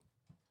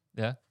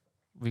Yeah.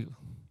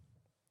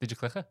 Did you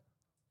click it?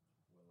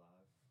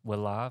 We're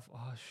live.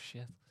 Oh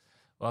shit.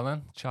 Well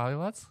then, Charlie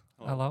lads.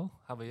 Hello.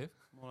 How are you?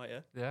 All right, yeah.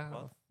 Yeah.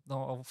 Well.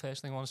 No,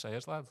 first thing I want to say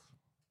is, lad,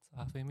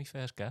 I've been my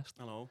first guest.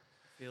 I know.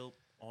 Feel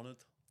honoured.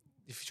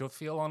 You should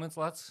feel honoured,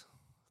 lads,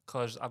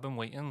 because I've been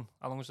waiting.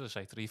 How long was it?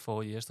 Say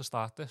 3-4 years to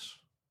start this,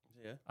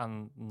 Yeah.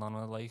 and none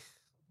of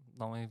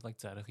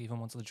Derek even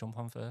wanted to jump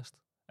on first,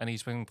 and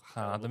he's been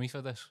hard on me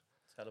for this.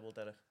 Terrible,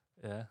 Derek.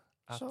 Yeah.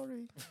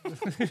 Sorry.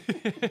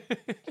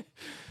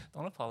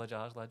 Don't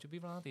apologise, lad. You'll be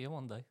round here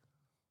one day.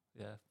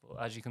 Yeah,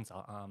 but as you can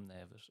tell, I'm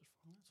nervous.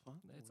 That's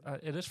fine.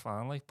 It is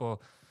fine, like, but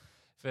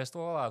first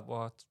of all, lad,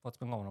 what's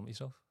been going on with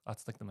yourself?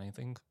 That's like the main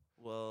thing.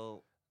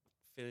 Well,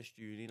 finished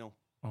uni now.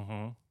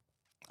 Mm-hmm.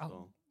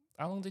 So,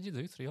 How long did you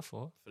do? 3 or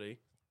 4? 3.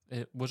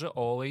 Was it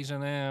always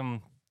in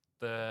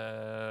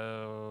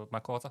the my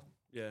quarter?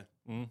 Yeah.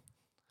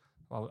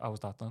 Well, how was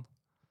that then?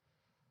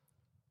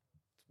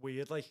 It's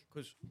weird, like,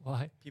 because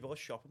Why? people are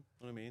shopping.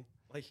 You know what I mean?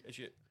 Like,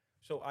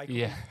 so I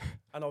Yeah.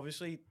 and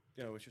obviously,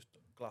 it's just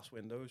glass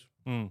windows.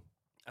 Mm.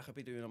 I could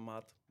be doing a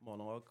mad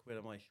monologue where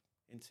I'm like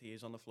in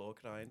tears on the floor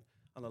crying,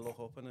 and I look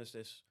up and there's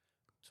this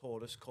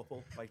tourist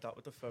couple like that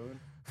with the phone,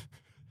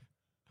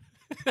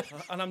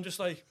 and I'm just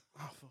like,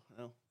 oh fuck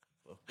hell.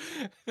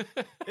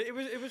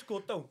 It was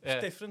good though. Yeah.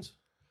 It's different.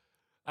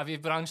 Have you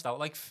branched out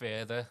like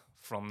further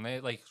from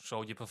there? Like,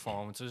 so your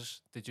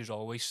performances, did you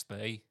always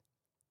stay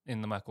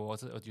in the Mac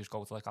Quarter, or do you just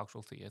go to like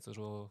actual theatres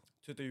or?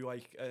 To do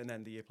like an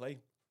end of year play.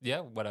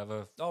 Yeah,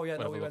 whatever. Oh yeah,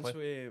 no, whatever we went play.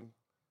 to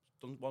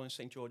done one in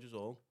St George's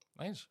Hall,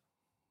 Nice.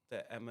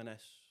 the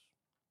M&S,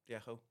 the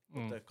Echo,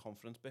 the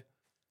conference bit,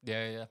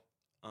 Yeah.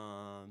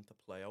 and the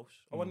Playhouse.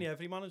 I won the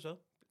Everyman as well.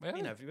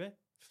 Really? Been everywhere.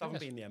 Just haven't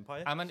Yes. been the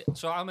Empire.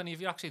 How many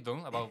have you actually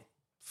done? About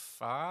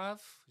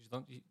 5?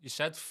 You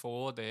said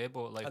 4 there,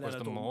 but like, And was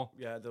then there more?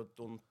 Yeah, they've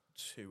done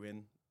 2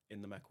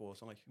 in the Met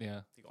Quarter. Like,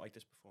 Yeah. they got like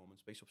this performance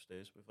space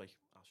upstairs with like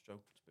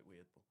Astro. It's a bit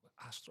weird, but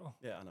Astro.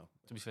 yeah, I know.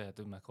 To be fair,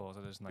 doing my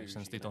quarter is nice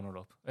since Bougie, they done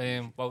innit?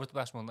 it up. What was the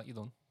best one that you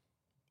done?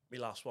 My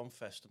last one,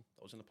 Feston,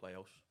 that was in the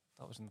Playhouse.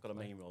 That was in Got a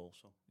main role,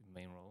 so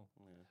main role.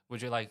 yeah. Would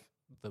you like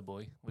the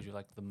boy? Would you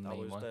like the I main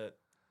was one?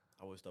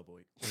 I was the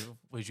boy.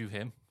 Was you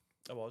him?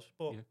 I was,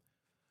 but Yeah.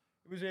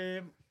 it was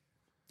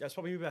that's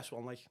probably my best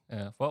one. Like,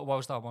 Yeah. What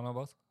was that one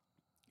about?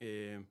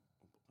 it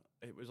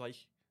was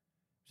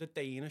a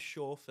Danish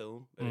short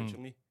film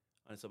originally,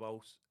 and it's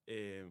about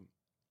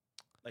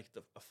like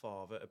a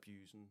father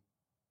abusing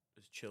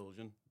his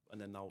children,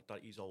 and then now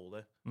that he's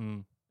older,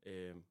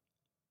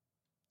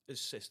 his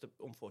sister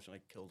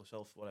unfortunately killed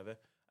herself, whatever,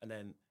 and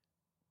then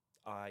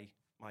my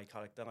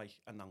character like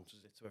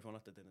announces it to everyone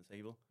at the dinner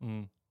table,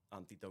 and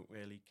they don't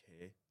really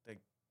care. They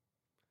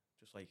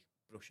just like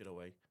brush it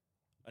away,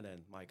 and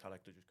then my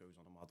character just goes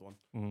on a mad one.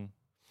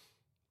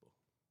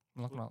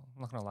 I'm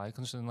not gonna lie,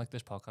 considering like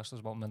this podcast is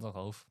about mental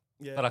health.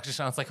 Yeah, That actually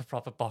sounds like a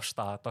proper boss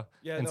starter.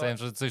 yeah. In No,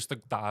 terms of just to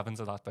dive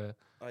into that there.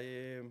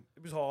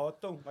 it was hard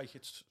though. Like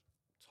it's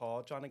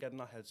hard trying to get in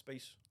that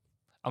headspace.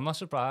 I'm not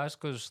surprised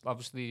because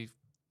obviously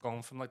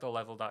going from like the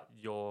level that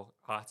you're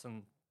at,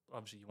 and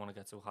obviously you want to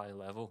get to a higher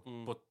level,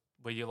 but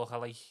where you look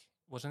at like,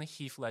 wasn't it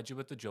Heath Ledger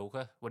with the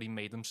Joker where he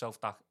made himself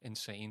that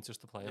insane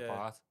just to play a Yeah.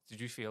 part? Did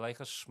you feel like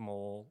a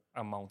small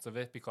amount of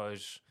it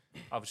because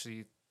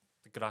obviously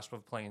the grasp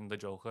of playing the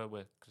Joker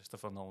with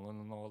Christopher Nolan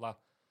and all that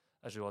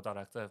as your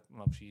director, and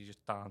obviously you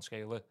just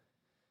downscale it.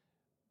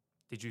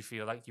 Did you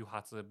feel like you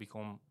had to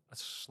become a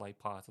slight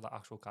part of the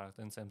actual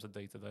character in terms of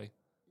day to day?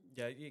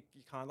 Yeah, you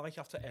kind of like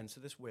have to enter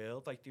this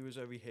world. Like there was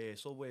a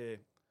rehearsal where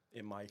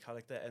in my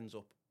character ends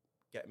up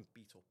getting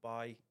beat up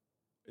by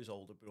his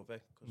older brother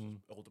because his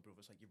older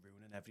brother's like, you're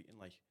ruining everything,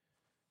 like,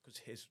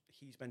 because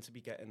he's meant to be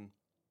getting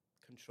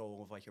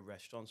control of like a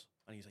restaurant,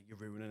 and he's like, you're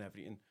ruining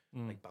everything,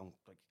 like bang,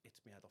 like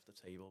hits me head off the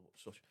table,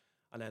 such.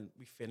 And then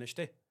we finished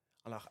it,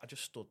 and I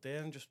just stood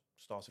there and just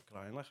started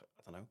crying. Like,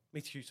 I don't know,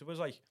 my tutor was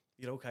like,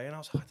 you're okay, and I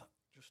was like, I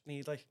just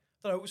need like,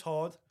 I don't know, it was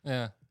hard,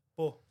 Yeah.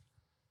 but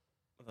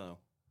I don't know,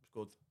 it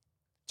was good.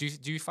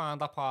 Do you find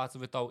that part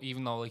of it though,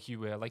 even though like you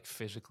were like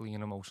physically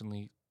and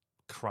emotionally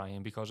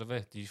crying because of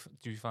it,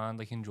 do you find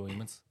like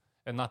enjoyment?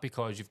 And not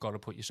because you've got to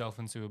put yourself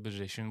into a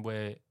position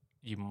where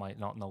you might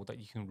not know that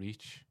you can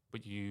reach,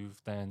 but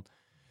you've then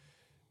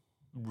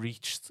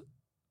reached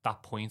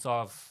that point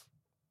of,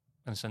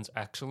 in a sense,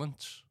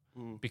 excellence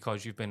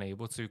because you've been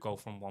able to go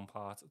from one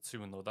part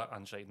to another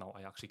and say, no,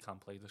 I actually can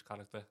play this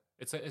character.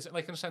 It's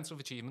like in a sense of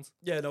achievement.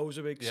 Yeah, no, it was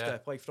a big Yeah.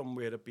 step, like from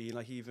where it been.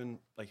 Like even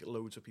like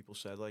loads of people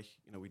said, like,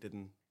 we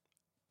didn't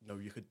know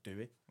you could do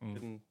it.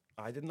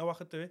 I didn't know I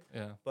could do it.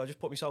 Yeah. But I just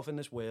put myself in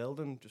this world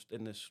and just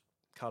in this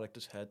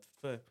character's head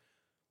for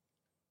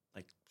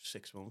like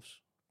 6 months,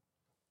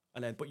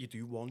 and then but you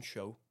do one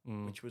show,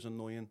 which was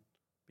annoying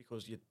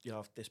because you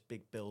have this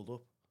big build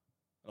up,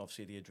 and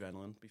obviously the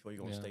adrenaline before you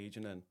go on stage,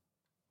 and then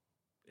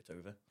it's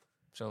over.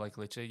 So like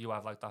literally you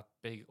have like that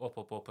big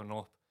up and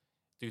up,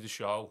 do the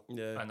show,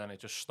 and then it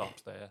just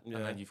stops there, and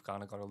then you've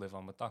kind of got to live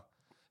on with that.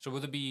 So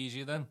would it be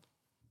easier then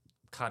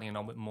carrying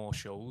on with more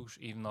shows,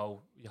 even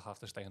though you have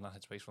to stay in that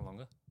headspace for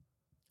longer?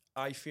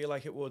 I feel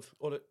like it would,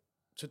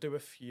 to do a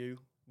few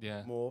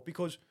Yeah. more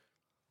because.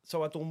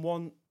 So I done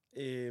one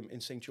in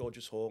St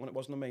George's Hall, and it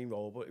wasn't a main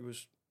role, but it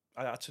was.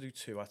 I had to do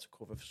 2. I had to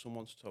cover for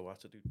someone, so I had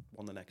to do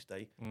one the next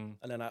day, and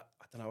then I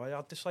don't know. I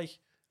had this like.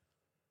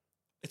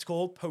 It's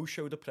called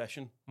post-show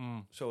depression.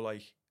 So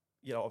like,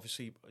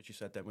 obviously, as you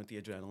said, then with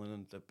the adrenaline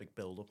and the big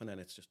build-up, and then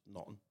it's just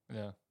nothing.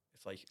 Yeah.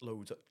 It's like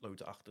loads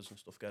of actors and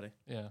stuff get it.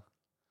 Yeah.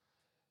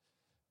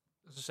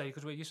 As I say,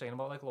 because what you're saying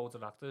about like loads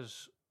of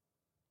actors,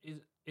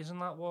 isn't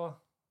that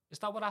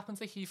what happened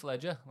to Heath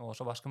Ledger?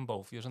 Also asking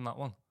both of you in that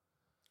one.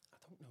 I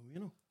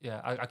don't know,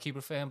 Yeah, I keep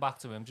referring back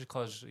to him just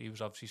because he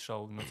was obviously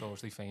so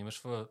notoriously famous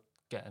for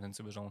getting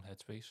into his own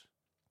headspace.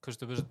 Because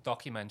there was a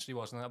documentary,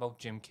 wasn't it, about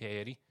Jim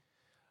Carrey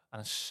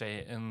and a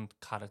certain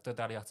character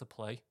that he had to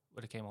play,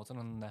 where it came out in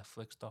a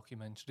Netflix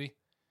documentary.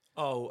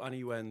 Oh, and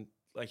he went,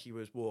 like he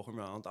was walking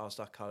around as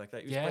that character.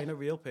 He was playing a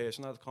real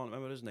person, I can't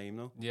remember his name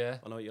now. Yeah.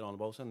 I know what you're on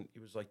about, and he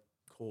was like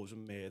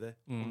causing murder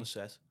on the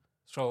set.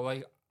 So,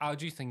 like, how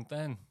do you think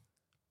then?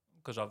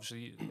 Because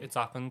obviously it's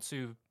happened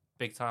to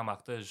big time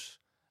actors,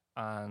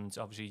 and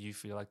obviously you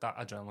feel like that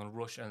adrenaline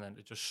rush, and then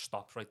it just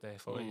stops right there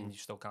for you, and you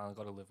still kind of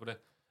got to live with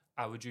it.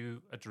 How would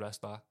you address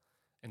that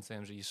in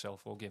terms of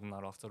yourself or giving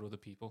that off to other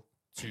people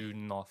to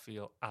not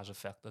feel as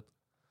affected?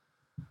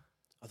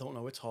 I don't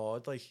know, it's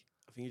hard. Like,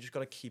 I think you just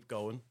got to keep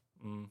going,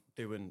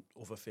 doing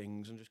other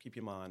things, and just keep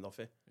your mind off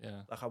it.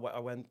 Yeah. Like, I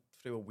went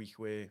through a week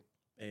where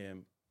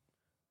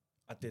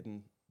I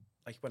didn't,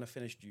 like, when I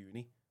finished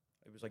uni,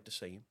 it was like the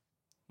same.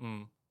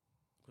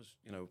 Because,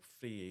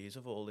 3 years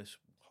of all this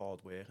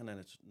hard work, and then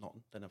it's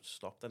nothing, then I've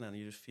stopped, and then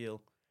you just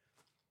feel,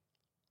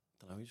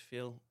 I don't know, you just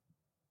feel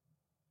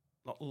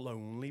not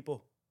lonely, but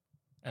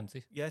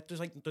empty. Yeah,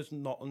 there's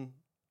nothing.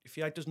 If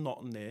you like, there's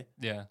nothing there.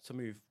 Yeah. To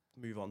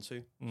move on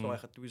to. So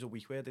there was a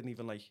week where I didn't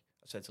even I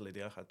said to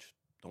Lydia, I just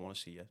don't want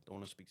to see you, don't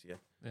want to speak to you.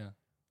 Yeah.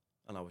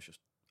 And I was just,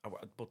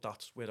 but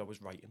that's where I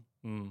was writing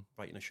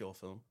a short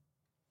film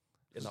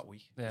in that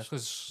week. Yeah,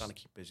 because trying to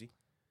keep busy.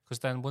 Because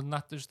then wouldn't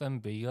that just then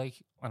be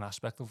like an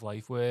aspect of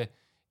life where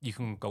you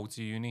can go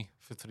to uni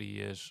for 3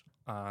 years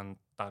and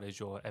that is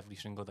your every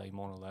single day,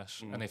 more or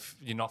less. And if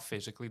you're not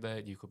physically there,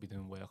 you could be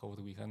doing work over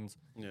the weekend.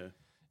 Yeah.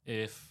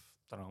 If,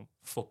 I don't know,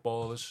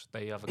 footballers,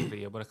 they have a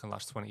career where it can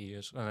last 20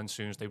 years and then as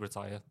soon as they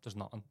retire, there's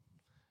nothing.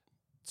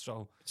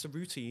 So it's a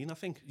routine, I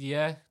think.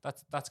 Yeah,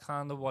 that's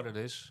kind of what it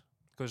is.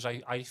 Because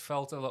I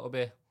felt a little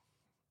bit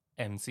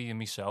empty in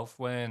myself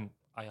when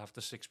I have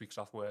the 6 weeks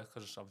off work,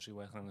 because it's obviously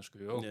working in the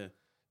school. Yeah.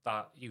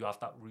 That you have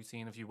that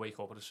routine. If you wake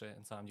up at a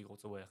certain time, you go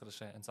to work at a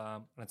certain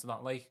time. And it's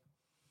not like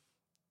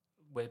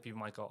where people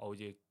might go, oh,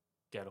 you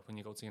get up and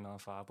you go to your 9 to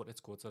 5, but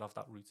it's good to have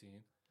that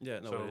routine. Yeah,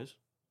 no, so it is.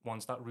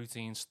 Once that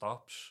routine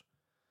stops,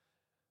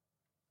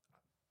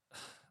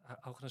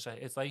 how can I say?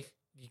 It's like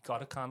you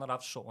got to kind of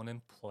have something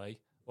in play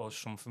or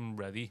something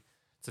ready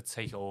to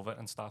take over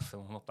and start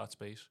filling up that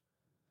space.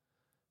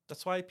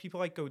 That's why people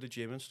like go to the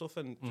gym and stuff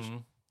and just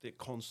they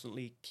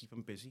constantly keep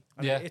them busy.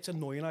 And yeah. It's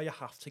annoying how you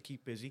have to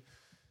keep busy.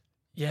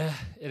 Yeah,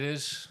 it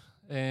is.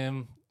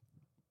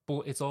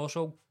 But it's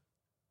also,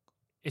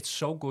 it's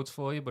so good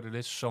for you, but it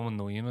is so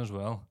annoying as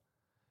well.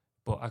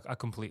 But I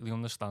completely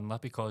understand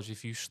that, because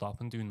if you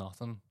stop and do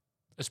nothing,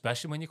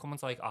 especially when you come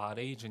into like our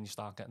age and you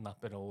start getting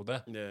that bit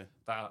older,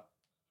 that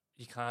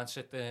you can't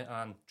sit there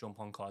and jump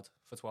on COD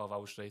for 12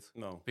 hours straight.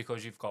 No.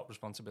 Because you've got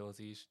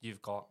responsibilities,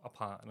 you've got a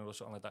partner or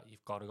something like that,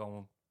 you've got to go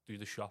and do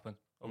the shopping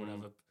or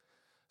whatever.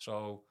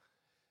 So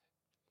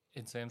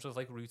in terms of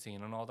like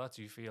routine and all that,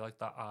 do you feel like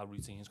that our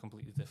routine is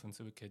completely different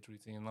to a kid's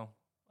routine now?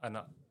 And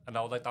I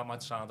know like that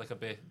might sound like a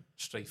bit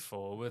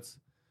straightforward,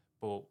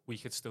 but we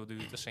could still do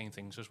the same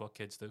things as what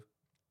kids do.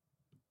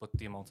 But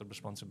the amount of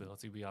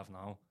responsibility we have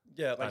now,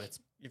 yeah, like it's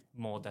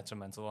more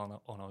detrimental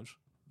on us.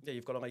 Yeah,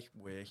 you've got to like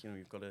work,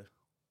 you've got to,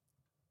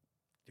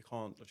 you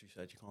can't, as you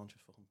said, you can't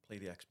just fucking play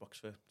the Xbox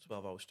for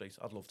 12 hours straight.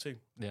 I'd love to.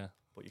 Yeah.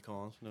 But you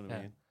can't, you know what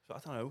I mean? So I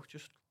don't know,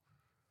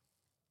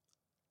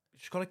 you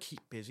just got to keep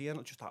busy, and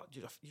you just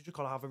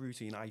got to have a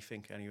routine, I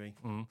think, anyway.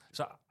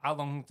 So how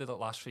long did it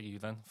last for you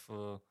then,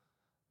 for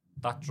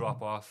that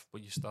drop off,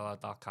 but you still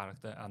had that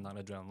character and that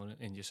adrenaline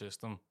in your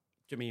system?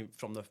 Do you mean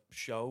from the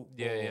show?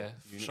 Yeah.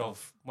 So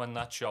when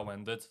that show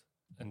ended,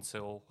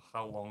 until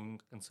how long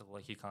until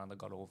like you kind of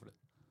got over it?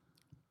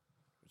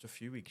 It was a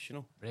few weeks,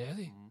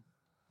 Really?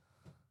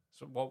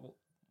 So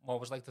what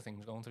was like the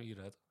things going through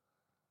your head?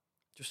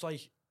 Just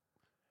like,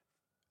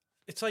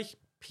 it's like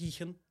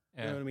peaking.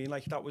 You know what I mean?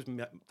 Like that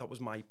was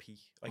my peak.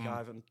 Like I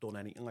haven't done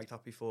anything like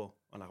that before,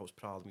 and I was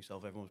proud of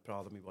myself. Everyone was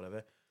proud of me,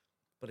 whatever.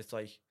 But it's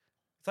like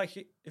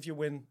if you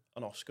win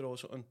an Oscar or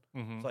something,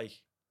 it's like,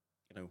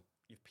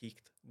 you've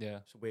peaked. Yeah.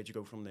 So where'd you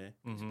go from there?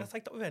 That's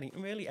like that with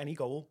any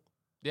goal.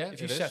 Yeah.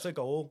 If you set a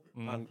goal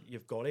and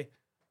you've got it,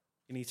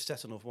 you need to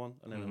set another one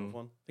and then another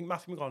one. I think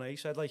Matthew McConaughey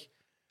said like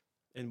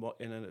in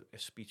a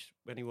speech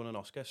when he won an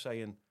Oscar,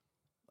 saying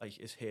like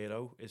his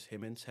hero is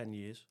him in 10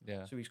 years.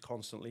 Yeah. So he's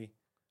constantly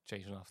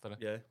chasing after it.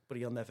 Yeah, but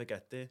he'll never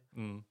get there.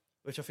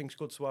 Which I think's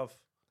good to have.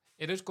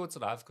 It is good to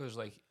have, because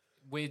like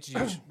where do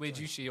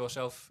you see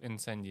yourself in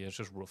 10 years,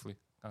 just roughly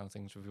kind of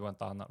things, if you went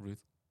down that route?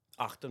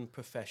 acting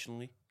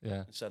professionally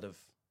instead of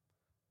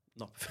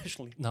not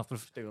professionally.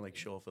 Just doing like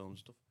short film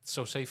stuff.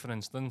 So say for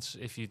instance,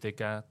 if you did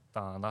get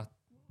down at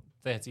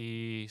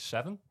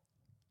 37.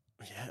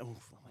 Yeah. Oh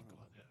my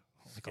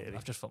god.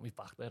 I've just felt me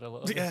back there a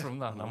little bit from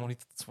that. And I'm only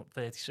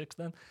 36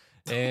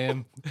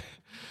 then.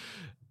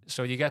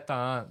 So you get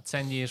down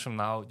 10 years from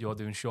now, you're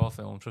doing short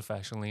films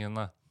professionally and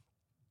that.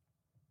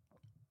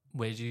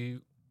 Where do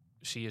you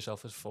see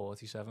yourself as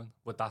 47?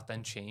 Would that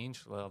then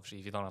change? Well, obviously,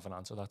 if you don't have an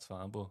answer, that's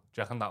fine. But do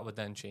you reckon that would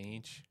then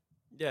change?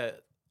 Yeah,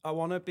 I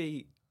want to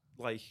be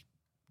like,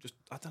 just,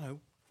 I don't know.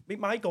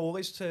 My goal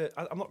is to,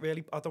 I'm not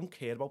really, I don't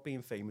care about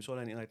being famous or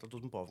anything like that.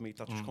 Doesn't bother me.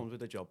 That just comes with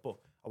the job. But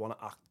I want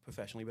to act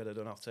professionally, but I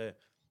don't have to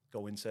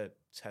go into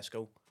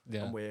Tesco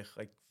and work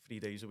like 3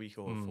 days a week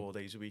or 4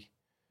 days a week.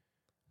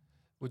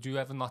 Would you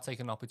ever not take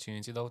an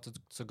opportunity though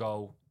to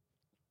go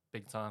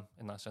big time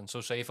in that sense?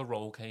 So say if a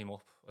role came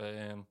up,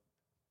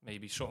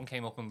 maybe something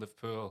came up in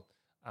Liverpool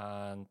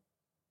and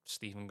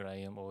Stephen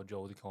Graham or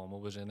Jodie Comer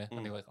was in it,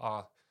 and you're like,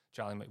 oh,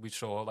 Charlie, we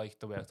saw like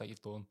the work that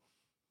you've done.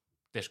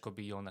 This could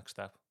be your next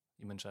step.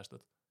 You interested?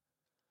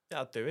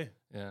 Yeah, I'd do it.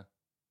 Yeah,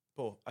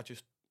 but I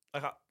just,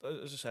 as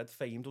I said,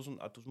 fame doesn't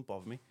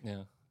bother me.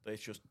 Yeah, but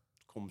it just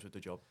comes with the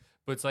job.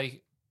 But it's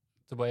like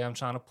the way I'm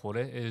trying to put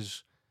it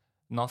is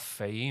not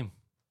fame,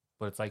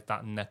 but it's like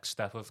that next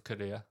step of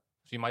career.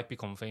 So you might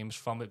become famous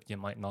from it, you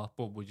might not,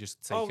 but would you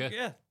take it?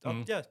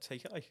 Yeah,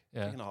 take it like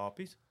taking a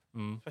heartbeat,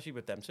 especially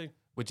with them two.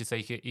 Would you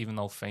take it even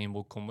though fame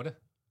will come with it?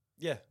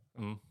 Yeah,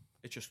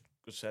 it just,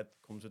 as I said,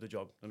 comes with the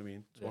job. You know what I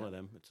mean? It's one of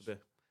them. It's a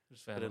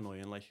bit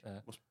annoying. Like,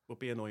 would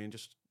be annoying.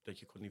 Just like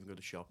you couldn't even go to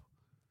the shop.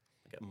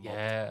 Get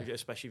mobbed,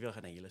 especially if you're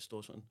like an A-list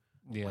or something.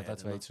 Yeah,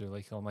 that's very true.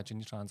 Like, imagine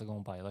you're trying to go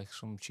and buy like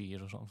some cheese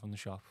or something from the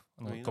shop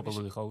and like, a couple of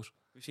loopholes.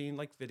 Have you seen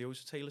like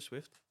videos of Taylor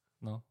Swift?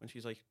 No. When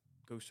she's like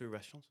goes to a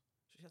restaurant,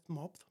 she gets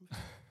mobbed.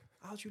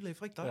 How do you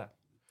live like that? Yeah.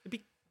 It'd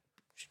be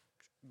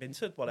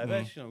minted, whatever.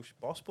 You know, she's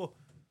boss, but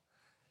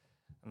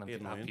and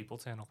then have people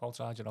turn up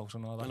outside your house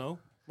and all that. I know,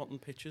 wanting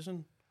pictures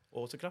and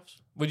autographs.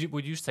 Would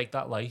you take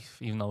that life,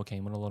 even though it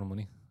came with a lot of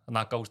money? And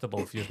that goes to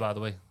both of you, by the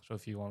way. So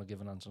if you want to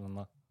give an answer on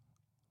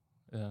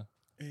that,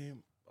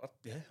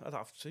 I'd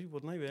have to,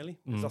 wouldn't I? Really,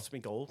 that's my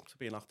goal, to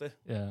be an actor.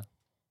 Yeah.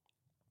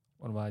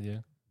 What about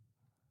you?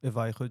 If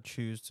I could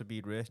choose to be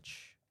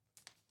rich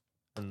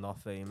and not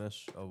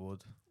famous, I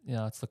would.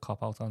 Yeah, that's the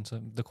cop-out answer.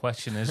 The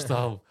question is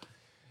though,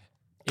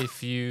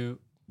 if you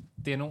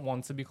didn't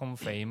want to become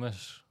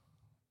famous,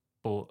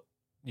 but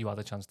you had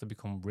a chance to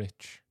become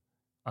rich,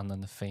 and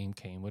then the fame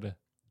came with it,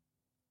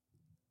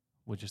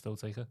 would you still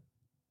take it?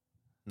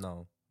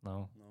 No.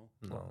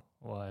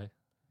 Why?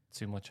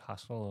 Too much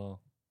hassle, or?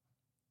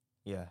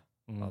 Yeah,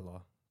 a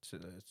lot. It's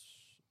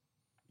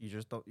you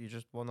just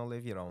want to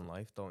live your own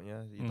life, don't you?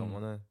 You don't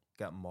want to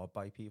get mobbed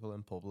by people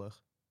in public.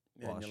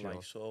 Yeah, and your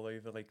life's all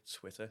over like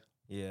Twitter.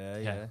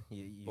 Yeah.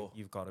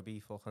 You've got to be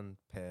fucking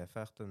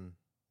perfect and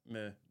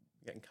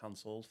getting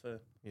cancelled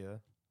for a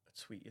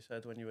tweet you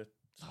said when you were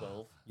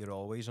 12. You're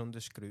always under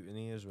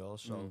scrutiny as well,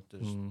 so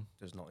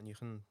there's nothing you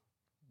can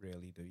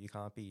really do. You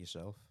can't be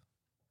yourself.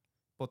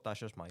 But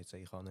that's just my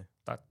take on it.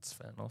 That's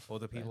fair enough.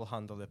 Other people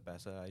handle it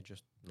better. I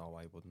just know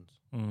I wouldn't.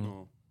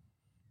 No.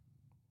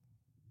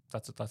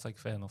 That's like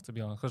fair enough, to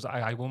be honest. Because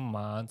I wouldn't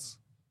mind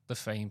the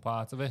fame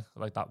part of it.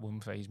 Like, that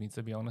wouldn't faze me,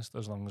 to be honest,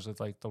 as long as it's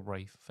like the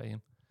right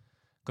fame.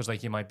 Because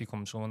like you might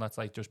become someone that's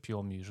like just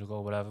pure music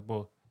or whatever.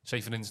 But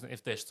say for instance,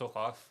 if this took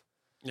off,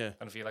 and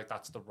I feel like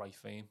that's the right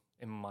fame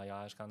in my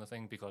eyes, kind of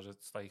thing, because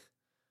it's like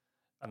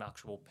an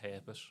actual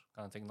purpose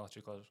kind of thing, not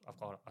just because I've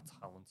got a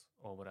talent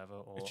or whatever,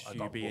 or it's I you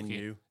got being lucky.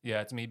 you. Yeah,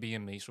 it's me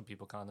being me, so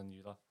people kind of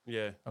knew that.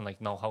 Yeah, and like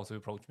know how to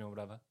approach me or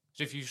whatever.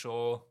 So if you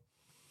saw,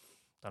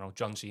 I don't know,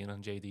 John Cena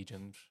and JD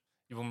Jims,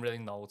 you wouldn't really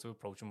know how to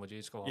approach him, would you?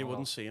 Just go, you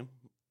wouldn't see him.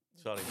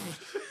 Sorry.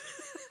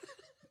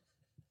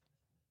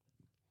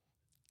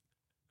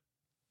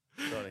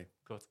 Sorry.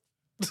 Good.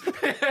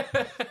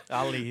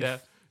 I'll leave.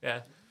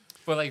 Yeah.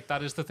 But like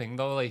that is the thing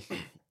though, like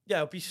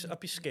yeah, I'd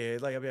be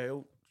scared. Like I'd be like,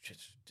 oh shit,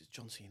 is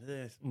John Cena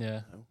there?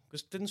 Yeah.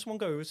 Because didn't someone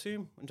go over to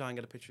him and try and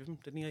get a picture of him?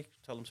 Didn't he like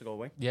tell him to go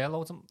away? Yeah,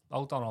 loads of, I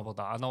don't know about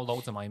that. I know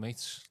loads of my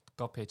mates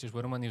got pictures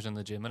with him when he was in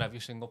the gym, and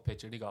every single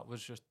picture he got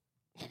was just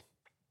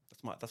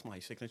that's my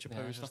signature yeah,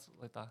 pose. Just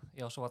like that.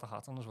 He also had a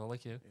hat on as well,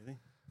 like you. Really?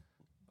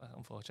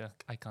 Unfortunately,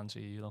 I can't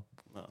see you though.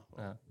 No.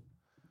 Yeah.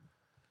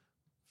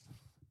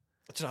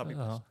 That's happy.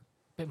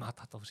 Bit mad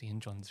that obviously in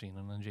John Cena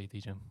and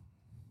JD Jim.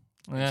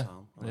 Yeah,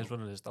 it is what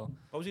it is though.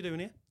 What was he doing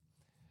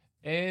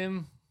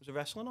here? Was it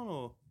wrestling on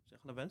or was it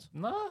an event?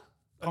 No.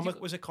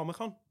 Was it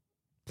Comic-Con?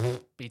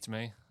 Beats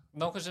me.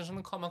 No, because there's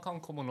something Comic-Con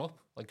coming up.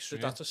 Like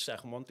soon. That's a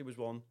second one. There was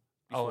one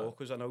before,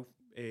 because I know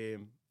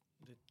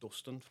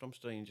Dustin from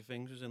Stranger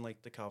Things was in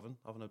like the cavern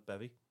having a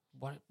bevy.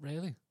 What,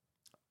 really?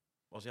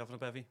 Was he having a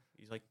bevy?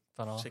 He's like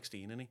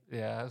 16, isn't he?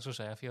 Yeah, I was going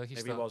to say, I feel like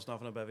maybe he wasn't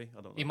having a bevy.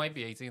 I don't know. He might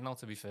be 18 now,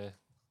 to be fair.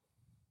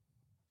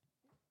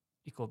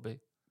 He could be.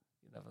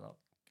 You never know.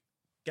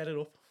 Get it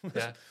up.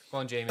 Yeah. Go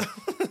on, Jamie.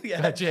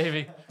 Yeah.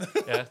 Jamie.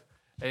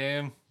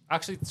 Yeah.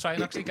 Actually, try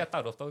and actually get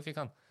that up, though, if you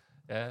can.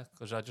 Yeah,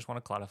 because I just want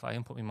to clarify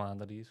and put my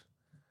mind at ease.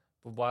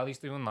 But while he's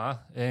doing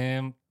that,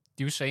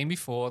 you were saying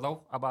before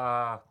though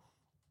about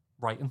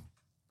writing.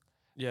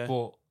 Yeah.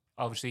 But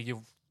obviously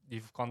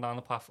you've gone down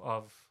the path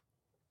of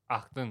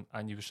acting,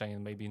 and you were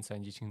saying maybe in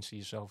 10 years you can see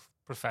yourself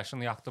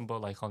professionally acting,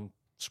 but like on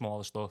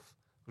smaller stuff,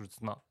 because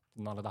it's not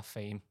none of that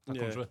fame that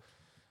comes with it.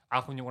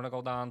 How come you want to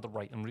go down the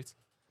writing route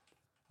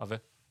of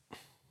it?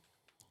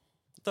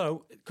 Don't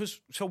know,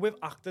 because so with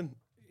acting,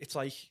 it's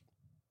like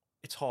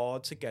it's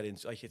hard to get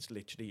into. Like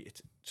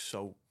it's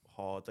so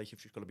hard. Like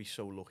you've just got to be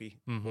so lucky,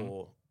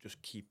 or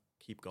just keep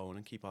going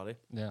and keep at it.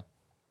 Yeah.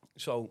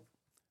 So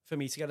for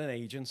me to get an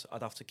agent,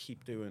 I'd have to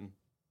keep doing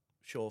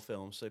short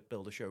films to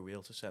build a show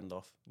reel to send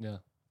off. Yeah.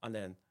 And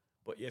then,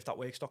 but if that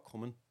work's not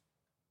coming,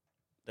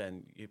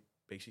 then you're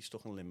basically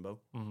stuck in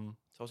limbo. Mm-hmm.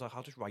 So I was like,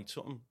 I'll just write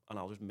something and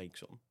I'll just make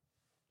something.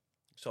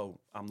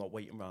 So I'm not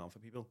waiting around for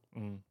people.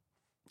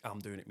 I'm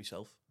doing it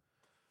myself.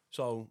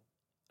 So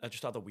I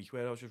just had a week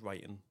where I was just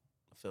writing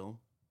a film,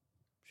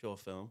 short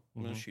film.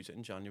 I'm going to shoot it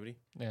in January.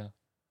 Yeah.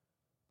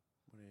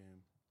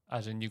 But,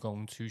 as in you're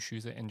going to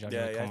shoot it in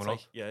January coming up?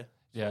 Like, yeah.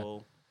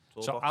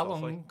 So how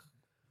long...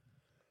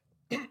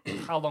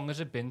 how long has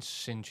it been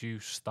since you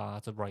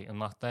started writing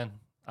that then?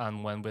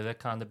 And when will it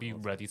kind of be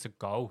ready to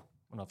go?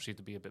 And obviously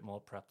to be a bit more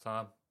prep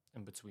time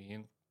in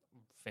between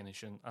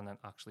finishing and then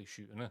actually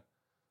shooting it.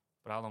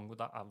 But how long would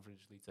that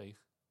averagely take?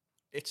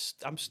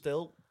 I'm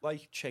still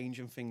like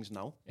changing things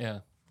now. Yeah.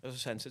 As I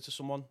sent it to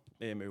someone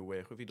who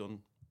work with, I don't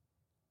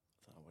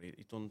know what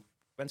he done,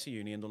 went to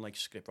uni and done like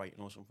script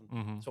writing or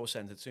something. So I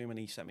sent it to him and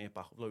he sent me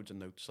back with loads of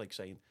notes like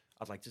saying,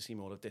 I'd like to see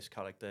more of this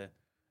character.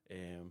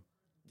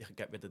 You can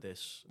get rid of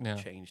this,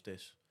 change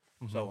this.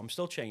 So I'm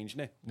still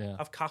changing it. Yeah.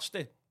 I've cast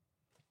it.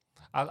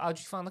 How do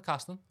you find the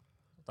casting?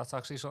 That's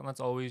actually something that's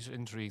always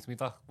intrigued me,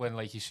 that when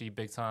like you see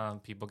big time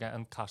people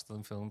getting casted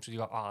in films, you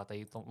go,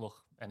 they don't look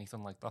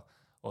anything like that,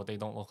 or they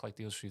don't look like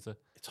they'll shoot it.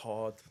 It's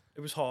hard.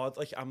 It was hard.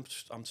 Like I'm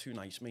too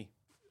nice, me.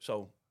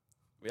 So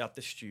we had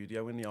this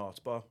studio in the arts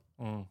bar,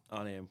 and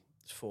there's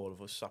 4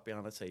 of us sat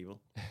behind a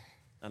table,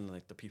 and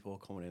like the people were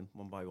coming in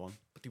one by one,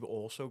 but they were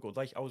all so good.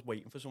 Like I was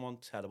waiting for someone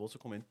terrible to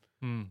come in,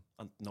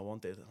 and no one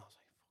did, and I was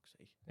like, fuck's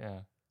sake. Yeah.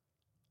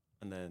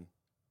 And then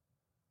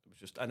it was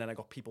just, and then I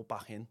got people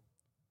back in,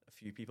 a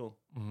few people,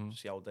 to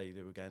see how they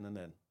do again, and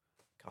then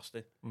cast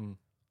it.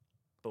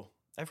 But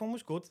everyone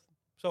was good.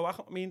 So I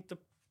mean, to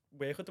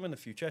work with them in the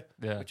future,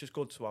 which is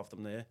good to have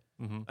them there.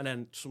 And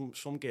then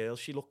some girl,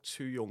 she looked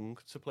too young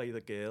to play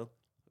the girl,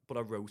 but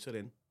I wrote her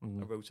in.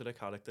 I wrote her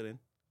character in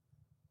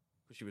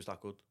because she was that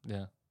good.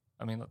 Yeah.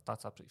 I mean,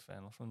 that's absolutely fair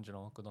enough, and you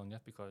know, good on you,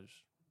 because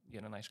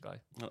you're a nice guy.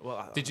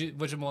 Well,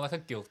 was it more like a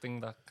guilt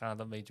thing that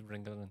kind of made you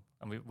bring her in?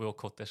 And we'll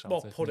cut this out.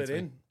 Well, put it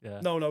in. Yeah.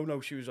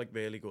 No, she was like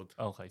really good.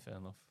 Okay, fair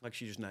enough. Like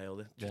she just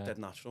nailed it, just dead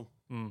natural,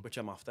 which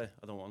I'm after.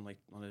 I don't want like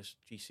one of this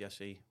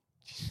GCSE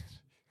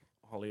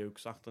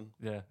Hollyoaks acting.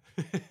 Yeah.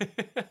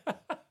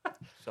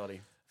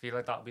 Sorry. I feel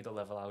like that'd be the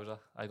level I was at.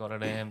 I got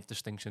a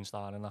distinction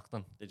star in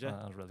acting. Did you?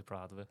 I was really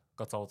proud of it.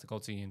 Got told to go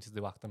to uni to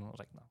do acting, and I was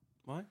like, no.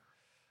 Why?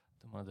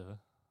 Didn't want to do it.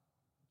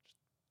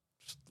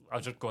 I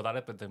was just good at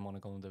it, but didn't want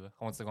to go and do it.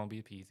 I wanted to go and be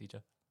a PE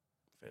teacher.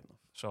 Fair enough.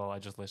 So I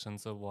just listened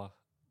to what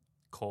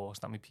course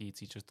that my PE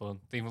teacher's done.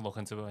 Didn't even look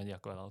into it, and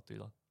I'll do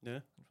that. Yeah.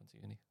 In front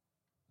of uni.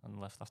 And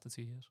left after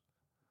 2 years.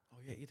 Oh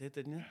yeah, you did,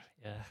 didn't you?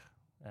 Yeah.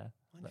 Why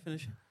did you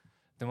finish?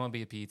 Didn't want to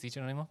be a PE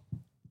teacher anymore.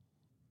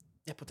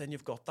 Yeah, but then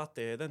you've got that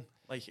there then.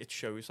 Like, it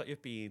shows that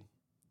you've been...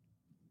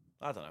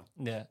 I don't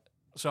know. Yeah.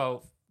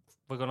 So,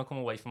 we're going to come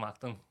away from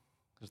acting.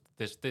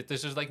 This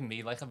is like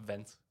me, like a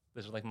vent.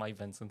 This is like my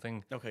venting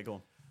thing. Okay, go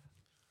on.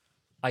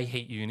 I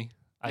hate uni.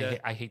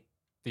 I hate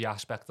the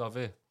aspect of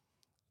it.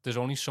 There's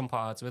only some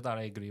parts of it that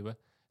I agree with.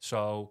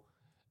 So,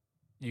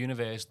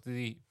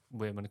 university,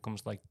 when it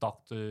comes to like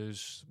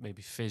doctors,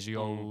 maybe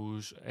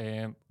physios,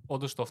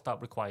 other stuff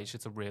that requires you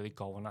to really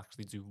go and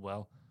actually do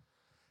well.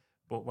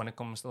 But when it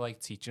comes to like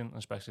teaching,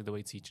 especially the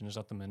way teaching is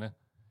at the minute,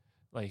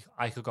 like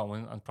I could go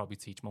in and probably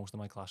teach most of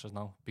my classes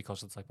now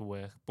because of the type of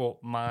work.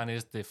 But mine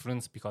is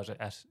different because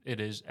it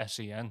is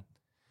SEN.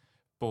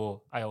 But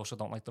I also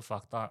don't like the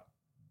fact that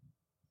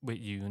with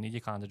uni,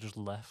 you kind of just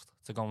left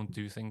to go and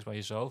do things by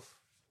yourself.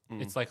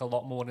 It's like a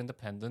lot more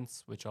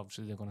independent, which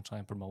obviously they're going to try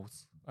and promote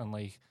and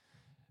like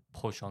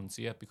push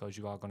onto you because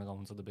you are going to go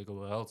into the bigger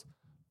world.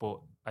 But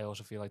I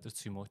also feel like there's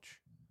too much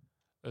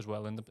as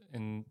well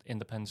in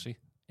independency.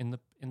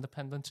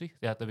 Independency?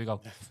 Yeah, there we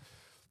go.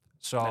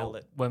 So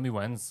when we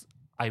went,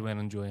 I went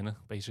enjoying it,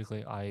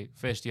 basically.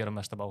 First year I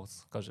messed about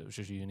because it was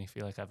just uni. I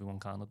feel like everyone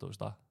kind of does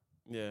that.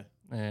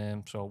 Yeah.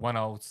 So went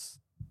out,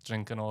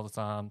 drinking all the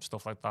time,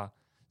 stuff like that.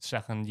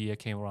 Second year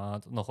came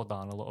around, knuckled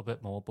down a little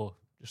bit more, but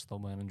just still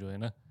went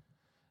enjoying it.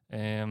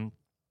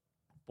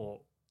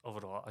 But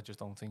overall, I just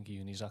don't think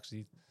uni is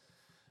actually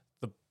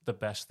the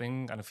best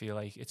thing, and I feel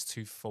like it's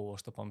too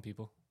forced upon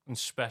people, and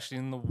especially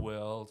in the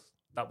world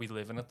that we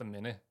live in at the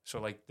minute. So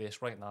like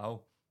this right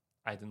now,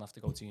 I didn't have to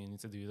go to uni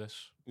to do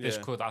this. Yeah. This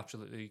could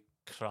absolutely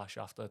crash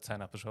after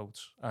 10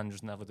 episodes and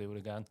just never do it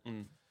again.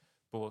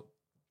 But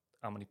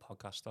how many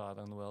podcasts are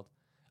there in the world?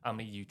 How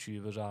many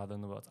YouTubers are there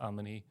in the world? How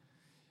many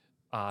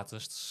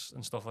artists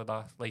and stuff like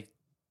that. Like,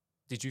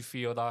 did you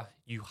feel that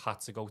you had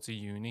to go to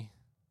uni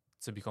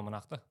to become an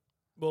actor?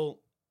 Well,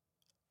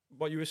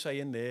 what you were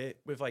saying there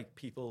with like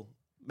people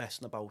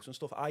messing about and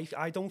stuff,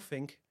 I don't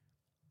think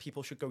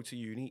people should go to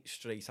uni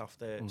straight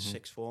after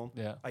sixth form.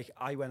 Yeah. Like,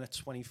 I went at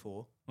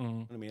 24. You know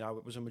what I mean, I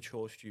was a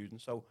mature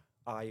student, so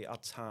I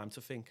had time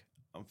to think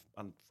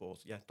and thought,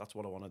 yeah, that's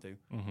what I want to do.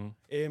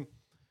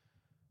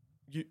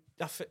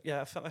 I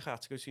felt like I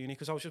had to go to uni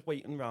because I was just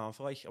waiting around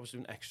for, like, I was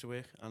doing extra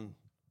work and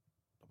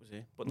that was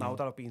it. But now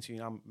that I've been to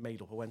uni, I'm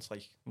made up. I went,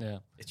 like,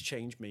 it's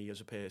changed me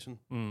as a person,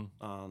 and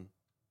I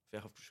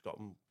think I've just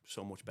gotten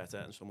so much better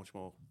and so much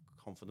more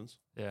confidence.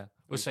 Yeah,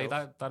 we'll say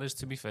that is,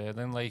 to be fair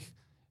then, like,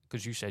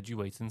 because you said you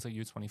waited until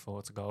you were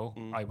 24 to go.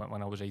 I went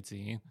when I was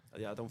 18.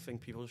 Yeah, I don't think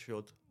people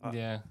should. But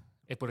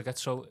it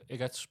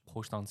gets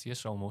pushed onto you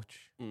so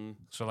much.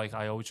 So, like,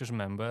 I always just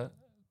remember,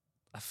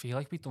 I feel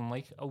like we've done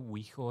like a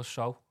week or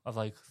so of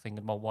like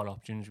thinking about what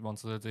options you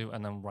wanted to do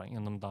and then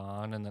writing them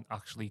down and then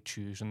actually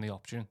choosing the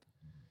option.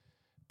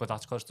 But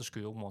that's because the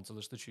school wanted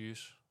us to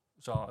choose.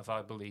 So if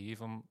I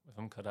believe if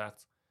I'm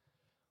correct,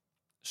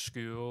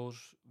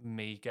 schools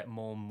may get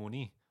more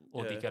money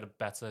or they get a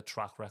better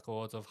track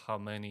record of how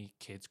many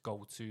kids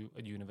go to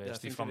a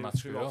university from that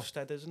school.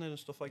 Ofsted, isn't it, and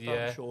stuff like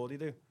that? I'm sure they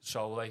do.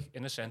 So, like,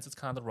 in a sense, it's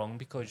kind of wrong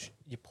because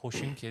you're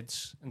pushing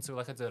kids into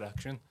like a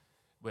direction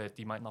where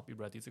they might not be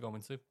ready to go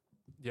into.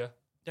 Yeah,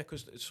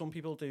 because some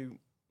people do,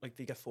 like,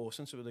 they get forced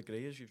into a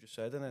degree, as you've just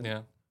said, and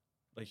then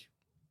like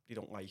they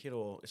don't like it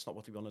or it's not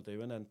what they want to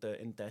do, and then they're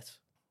in debt.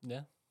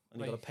 Yeah.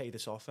 And you've got to pay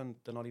this off, and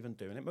they're not even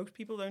doing it. Most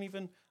people don't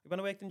even... When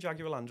I worked in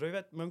Jaguar Land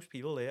Rover, most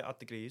people there had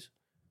degrees,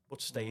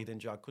 but stayed in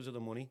Jag because of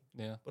the money.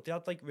 Yeah. But they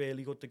had, like,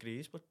 really good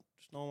degrees, but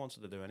just no one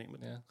wanted to do anything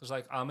with it. Yeah, because,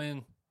 like, I'm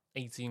in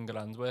 18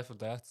 grand worth of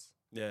debt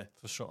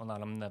for something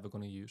that I'm never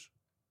going to use.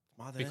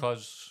 Mad,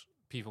 because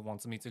people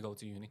wanted me to go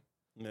to uni.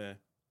 Yeah.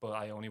 But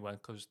I only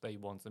went because they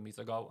wanted me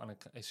to go, and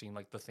it seemed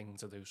like the thing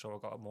to do, so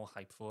I got more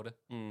hype for it.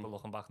 But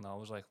looking back now, I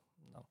was like,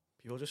 no.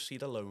 People just see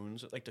the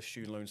loans, like the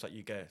student loans that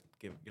you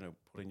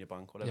put in your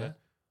bank, whatever,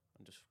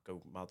 and just go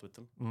mad with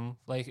them.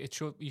 Like,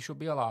 you should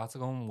be allowed to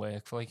go and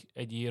work for like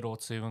a year or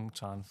two and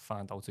try and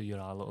find out who you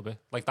are a little bit.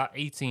 Like that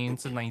 18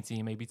 to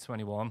 19, maybe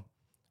 21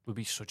 would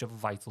be such a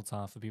vital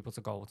time for people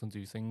to go out and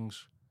do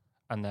things,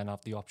 and then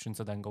have the option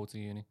to then go to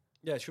uni.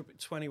 Yeah, it should be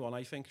 21.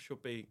 I think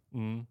should be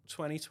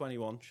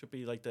 21 should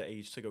be like the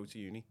age to go to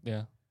uni.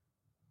 Yeah,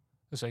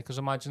 I say, because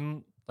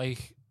imagine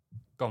like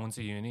going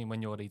to uni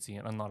when you're 18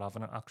 and not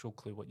having an actual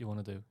clue what you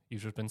want to do.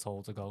 You've just been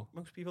told to go.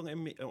 Most people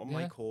on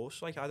my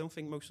course, like, I don't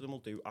think most of them will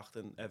do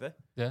acting ever.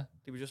 Yeah.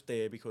 They were just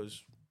there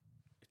because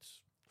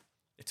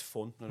it's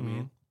fun, you know what I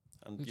mean?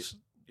 And you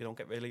don't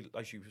get really,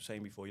 as you were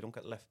saying before, you don't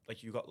get left,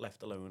 like, you got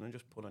left alone and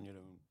just put on your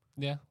own.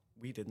 Yeah.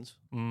 We didn't.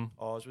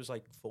 Ours was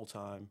like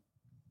full-time,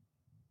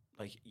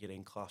 like, you're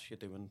in class, you're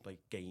doing like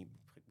we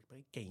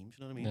play games,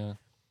 you know what I mean? Yeah.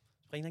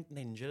 Playing like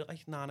Ninja at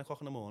like 9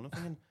 o'clock in the morning,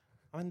 thinking,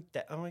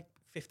 I'm like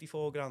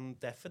 54 grand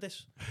debt for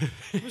this.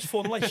 It was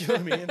fun, like, you know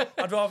what I mean?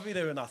 I'd rather be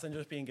doing that than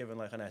just being given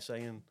like an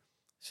essay and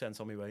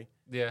sent on my way.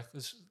 Yeah,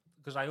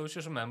 because I always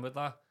just remembered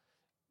that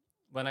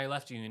when I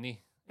left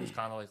uni, it was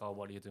kind of like, oh,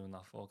 what are you doing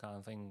that for, kind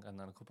of thing. And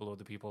then a couple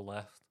other people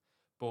left.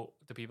 But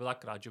the people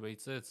that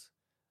graduated,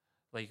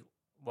 like,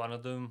 one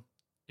of them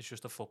is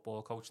just a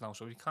football coach now,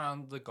 so he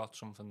kind of got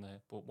something there.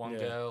 But one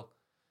girl,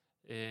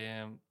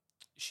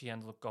 she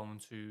ended up going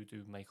to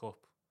do makeup.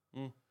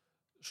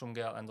 Some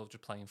girl ended up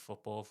just playing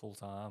football full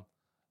time.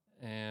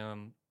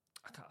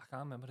 I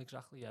can't remember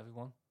exactly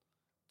everyone.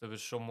 There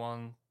was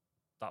someone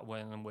that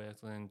went and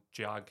worked in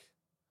Jag,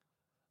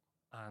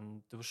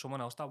 and there was someone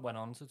else that went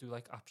on to do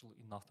like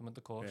absolutely nothing with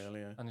the course.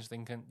 Really, And he's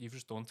thinking, you've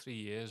just done 3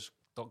 years,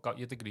 got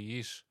your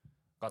degrees,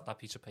 got that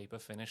piece of paper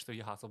finished, throw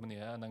your hat up in the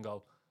air, and then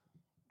go,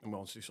 and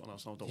want to do something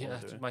else now, don't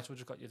want to do it. Might as well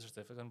just got your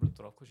certificate and ripped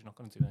it off because you're not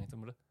going to do anything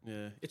with it.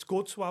 Yeah. It's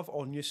good to have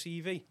on your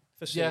CV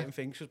for certain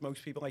things, because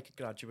most people, like a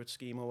graduate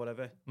scheme or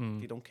whatever,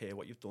 they don't care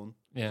what you've done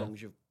as long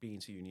as you've been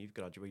to uni, you've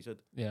graduated.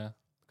 Yeah.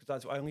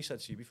 Because I only said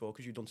to you before,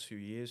 because you've done 2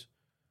 years,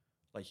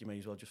 like, you may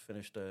as well just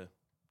finish the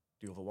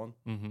other one.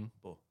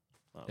 But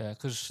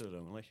because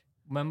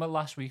remember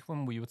last week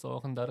when we were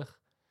talking, Derek?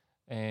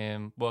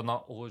 Well,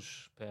 not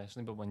us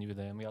personally, but when you were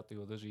there, and we had the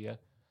others here,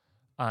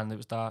 and it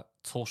was that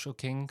Tulsa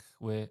King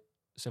with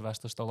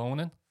Sylvester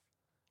Stallone in.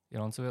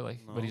 You're onto it,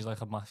 like, where he's like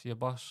a mafia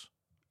boss.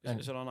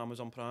 Is it on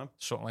Amazon Prime?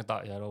 Something like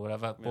that, yeah, or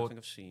whatever. I think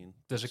I've seen.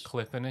 There's a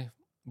clip in it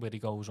where he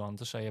goes on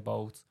to say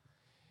about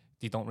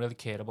they don't really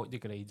care about your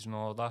grades and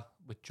all that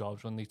with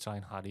jobs when they try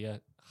and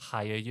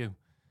hire you.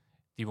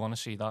 They want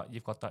to see that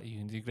you've got that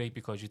uni degree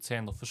because you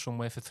turned up for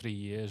somewhere for 3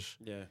 years.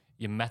 Yeah.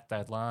 You met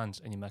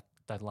deadlines, and you met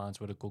deadlines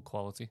with a good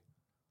quality.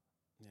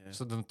 Yeah.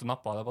 So they're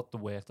not bothered about the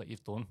work that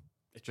you've done.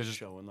 It's just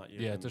showing that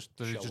you they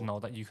just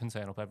know that you can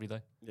turn up every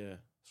day. Yeah.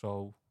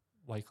 So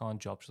why can't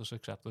jobs just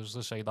accept us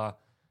to say that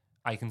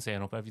I can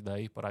turn up every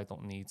day, but I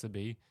don't need to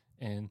be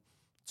in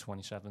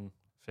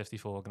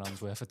 54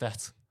 grand's worth of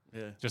debt?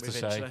 Yeah. Just with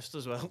to say. interest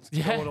as well.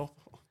 Yeah. Going up.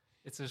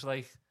 It's just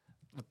like,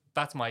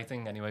 that's my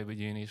thing anyway with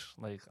unis.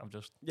 Like, I'm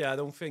just... Yeah, I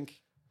don't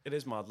think... It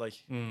is mad, like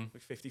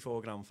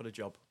 54 grand for a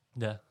job.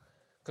 Yeah.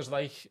 Because,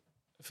 like,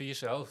 for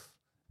yourself,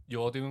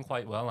 you're doing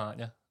quite well, aren't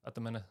you, at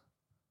the minute,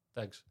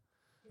 Degs?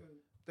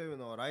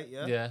 Doing all right,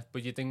 yeah. Yeah,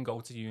 but you didn't go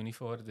to uni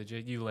for it, did you?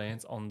 You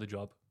learned on the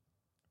job,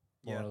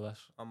 more or less.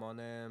 I'm on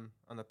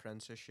an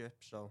apprenticeship,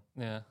 so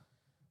Yeah.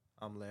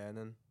 I'm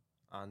learning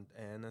and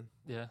earning.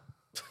 Yeah.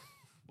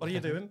 What are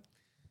you doing?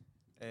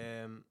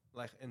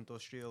 Like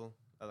industrial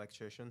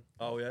electrician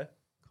Oh, yeah?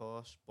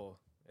 course, but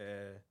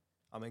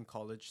I'm in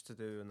college to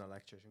do an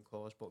electrician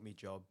course, but my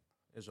job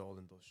is all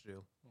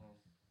industrial.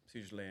 So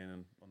you're just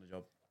learning on the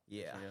job?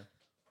 Yeah. So,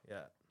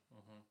 Yeah.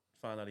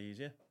 Find that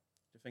easier?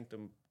 Do you think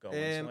them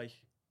going like...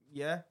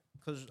 Yeah,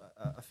 because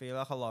I feel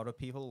like a lot of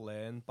people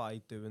learn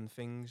by doing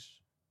things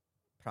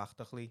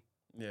practically,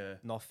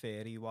 not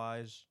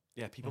theory-wise.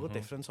 Yeah, people are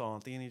different,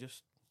 aren't they? And you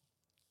just...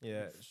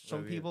 Yeah,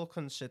 some people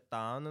can sit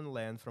down and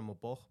learn from a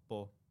book,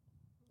 but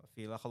I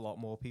feel like a lot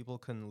more people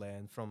can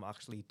learn from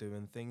actually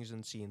doing things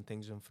and seeing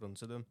things in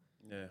front of them.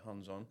 Yeah,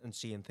 hands-on. And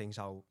seeing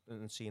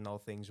how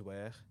things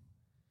work.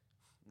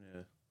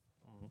 Yeah.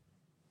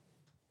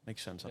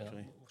 Makes sense,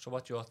 actually. So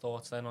what's your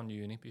thoughts then on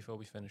uni before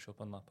we finish up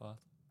on that part?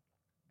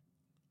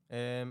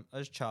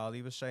 As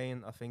Charlie was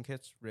saying, I think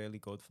it's really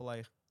good for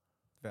like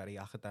very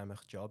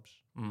academic jobs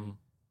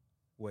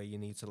where you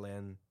need to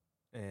learn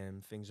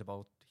things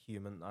about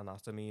human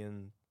anatomy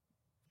and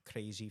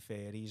crazy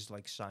theories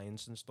like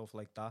science and stuff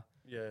like that.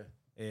 Yeah.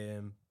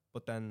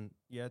 But then,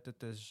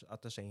 there's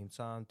at the same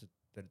time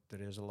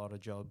there is a lot of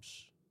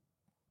jobs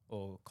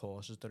or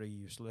courses that are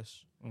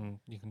useless.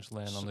 You can just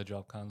learn on the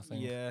job kind of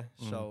thing. Yeah,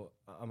 so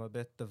I'm a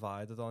bit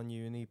divided on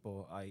uni,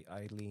 but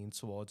I lean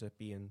towards it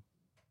being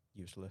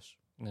useless.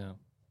 Yeah,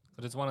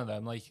 but it's one of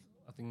them. Like,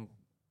 I think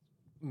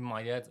in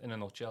my head, in a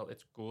nutshell,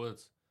 it's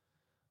good,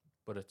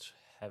 but it's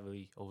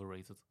heavily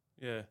overrated.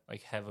 Yeah.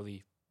 Like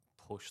heavily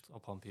pushed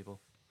upon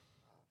people.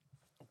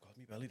 Oh God,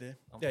 me belly there.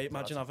 Yeah,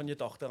 imagine having your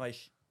doctor like,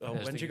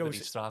 when do you go?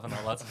 Starving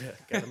all that. Yeah,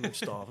 get them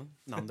starving.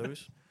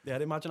 Nando's. Yeah,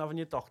 imagine having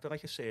your doctor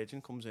like a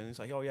surgeon comes in. He's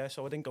like, oh yeah,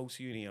 so I didn't go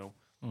to uni.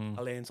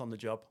 I learned on the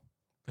job.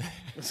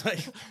 It's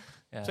like,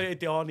 so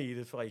they are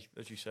needed for like,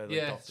 as you said,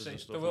 like doctors and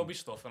stuff. There will be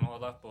stuff and all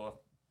that, but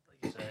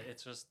like you said,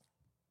 it's just.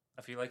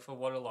 I feel like for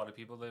what a lot of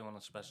people do, and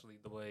especially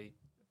the way,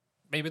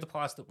 maybe the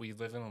parts that we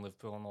live in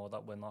Liverpool and all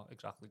that, we're not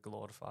exactly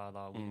glorified,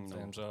 are we, in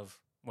terms of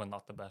we're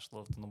not the best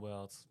loved in the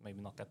world,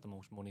 maybe not get the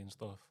most money and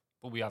stuff,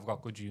 but we have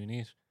got good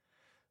unis.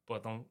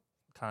 But I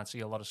can't see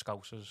a lot of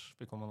Scousers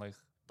becoming like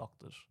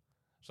doctors.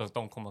 So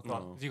don't come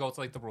across, if you go to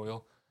like the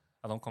Royal,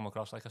 I don't come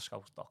across like a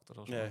Scouse doctor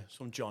or something. Yeah,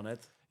 some John Ed.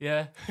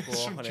 Yeah.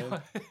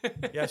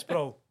 Yes,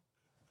 bro.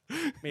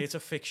 Me here to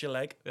fix your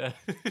leg. Yeah.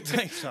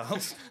 Thanks,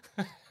 Charles.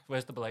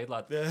 Where's the blade,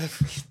 lad? Yeah.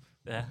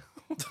 Yeah.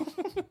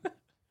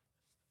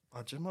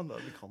 Imagine, man,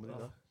 that'd be comedy,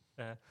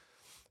 that.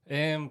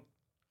 Yeah. Okay,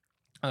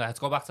 let's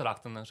go back to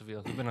acting now,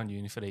 Sophia. We've been on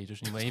uni for ages,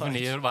 and you may even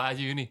hear about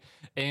uni.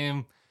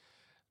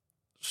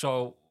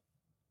 So,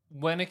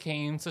 when it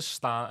came to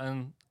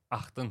starting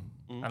acting,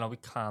 I know we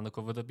kind of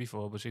covered it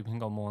before, but so we can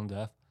go more in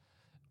depth.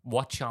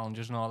 What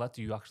challenges and all that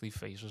do you actually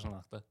face as an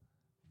actor?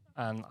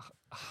 And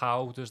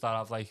how does that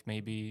have, like,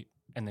 maybe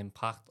an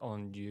impact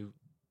on you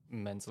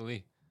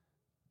mentally?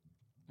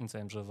 In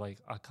terms of like,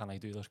 can I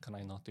do this? Can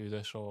I not do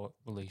this? Or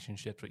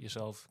relationships with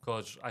yourself?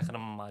 Because I can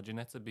imagine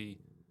it to be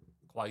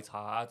quite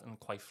hard and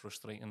quite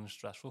frustrating and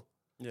stressful.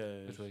 Yeah.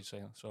 Is what you're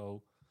saying.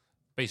 So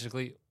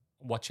basically,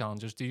 what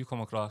challenges do you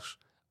come across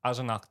as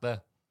an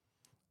actor?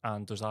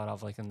 And does that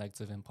have like a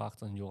negative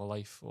impact on your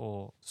life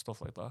or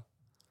stuff like that?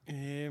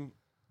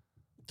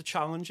 The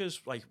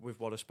challenges, like with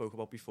what I spoke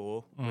about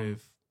before,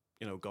 with,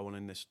 you know, going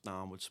in this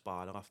downward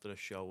spiral after a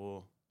show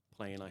or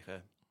playing like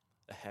a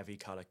heavy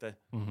character.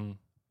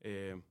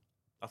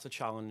 That's a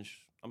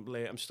challenge.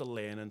 I'm still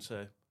learning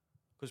to,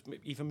 because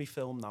even me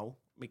film now,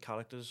 me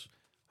characters,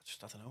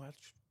 I don't know, I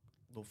just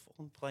love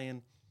fucking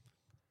playing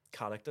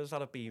characters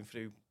that have been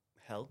through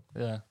hell.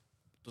 Yeah.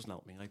 Doesn't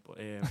help me, like, but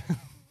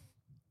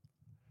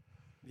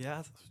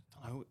yeah,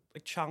 I don't know,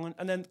 like challenge,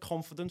 and then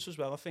confidence as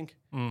well, I think,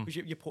 because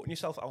you're putting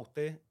yourself out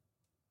there,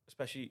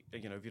 especially,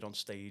 you know, if you're on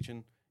stage and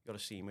you got a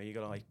scene where you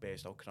got to like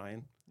burst out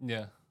crying.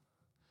 Yeah.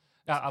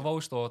 Yeah, I've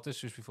always thought this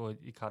just before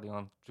you carry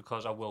on,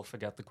 because I will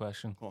forget the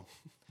question. Go on.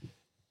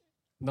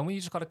 No,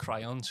 you just got to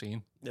cry on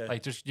scene. Yeah.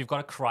 Like, just you've got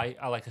to cry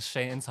at like a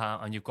certain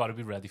time, and you've got to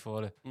be ready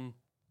for it.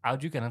 How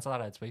do you get into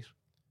that headspace?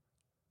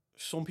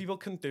 Some people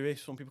can do it,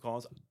 some people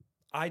can't.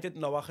 I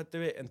didn't know I could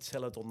do it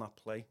until I'd done that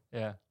play.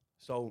 Yeah.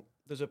 So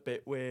there's a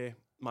bit where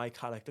my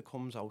character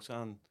comes out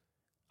and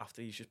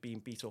after he's just being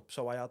beat up.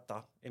 So I had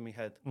that in my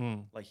head.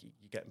 Like,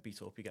 you're getting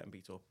beat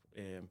up.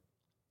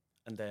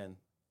 And then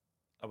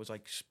I was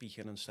like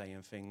speaking and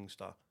saying things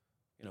that,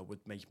 you know, would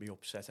make me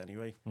upset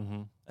anyway.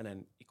 And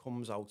then he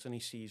comes out and he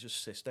sees his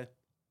sister.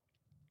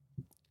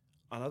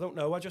 And I don't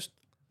know, I just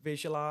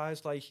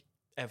visualised like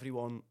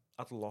everyone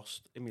I'd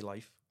lost in my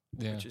life,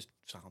 which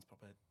sounds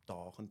proper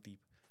dark and deep.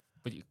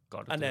 But you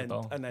got to and do then, it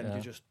though. And then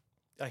you just,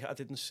 like, I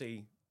didn't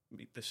see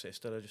the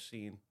sister, I just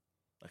seen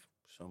like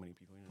so many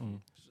people. You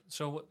know?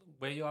 So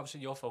where you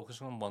obviously you're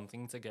focusing on one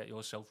thing to get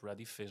yourself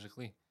ready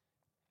physically,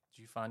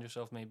 do you find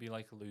yourself maybe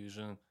like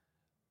losing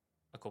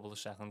a couple of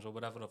seconds or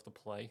whatever of the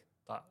play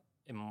that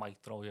it might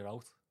throw you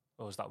out?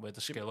 Or is that where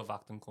the skill of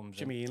acting comes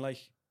Do in? you mean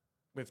like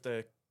with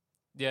the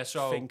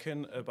so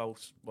thinking about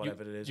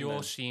whatever it is?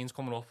 Your scene's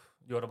coming up,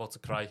 you're about to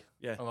cry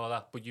Yeah. and all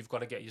that, but you've got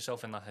to get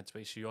yourself in that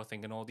headspace. So you're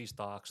thinking all these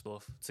dark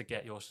stuff to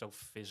get yourself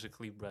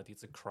physically ready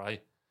to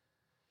cry.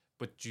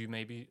 But do you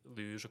maybe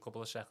lose a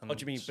couple of seconds? What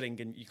do you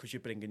mean because you're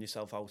bringing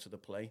yourself out of the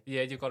play?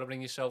 Yeah, you've got to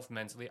bring yourself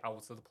mentally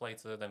out of the play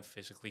to then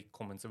physically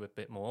come into it a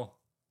bit more.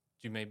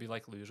 Do you maybe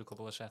like lose a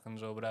couple of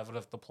seconds or whatever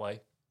of the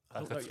play?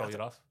 That could throw you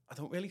off.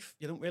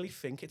 You don't really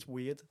think it's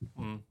weird.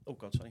 Oh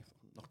God, sorry,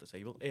 knocked the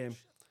table.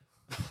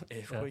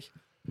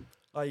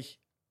 Like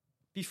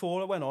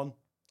before I went on,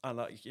 and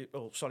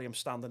I'm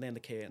standing in, the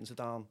curtains are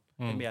down.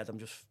 In my head, I'm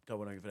just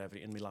going over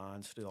everything, my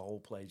lines through the whole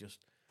play,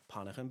 just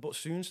panicking. But as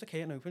soon as the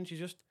curtain opens, you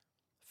just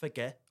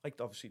forget. Like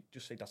obviously,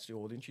 just say that's the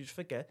audience. You just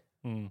forget.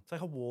 It's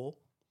like a wall,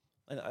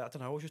 and I don't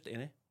know. I was just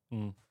in it,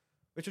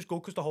 which was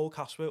good because the whole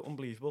cast were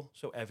unbelievable.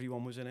 So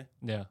everyone was in it.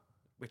 Yeah,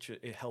 which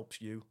it helps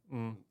you.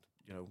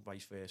 You know,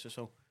 vice versa.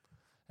 So,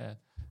 yeah,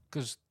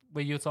 because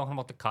where you're talking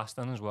about the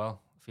casting as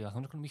well, I feel like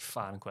I'm just going to be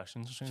firing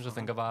questions as soon as I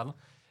think about them.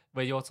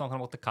 Where you're talking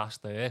about the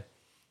cast there,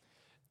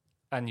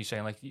 and you're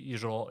saying like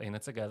you're all in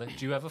it together.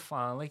 Do you ever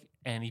find like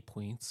any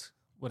point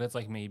where it's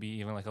like maybe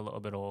even like a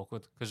little bit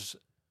awkward? Because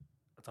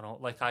I don't know,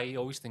 like I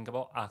always think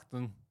about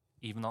acting,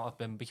 even though I've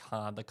been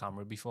behind the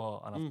camera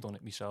before and I've done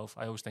it myself.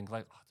 I always think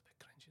like, oh, it's a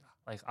bit cringy.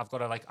 That. Like I've got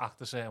to like act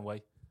a certain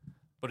way.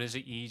 But is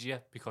it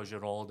easier because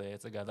you're all there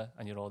together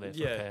and you're all there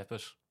for a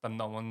purpose, and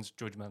no one's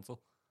judgmental?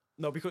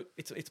 No, because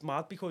it's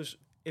mad because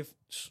if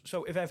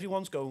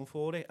everyone's going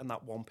for it and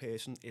that one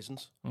person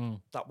isn't,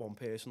 that one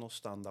person will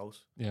stand out.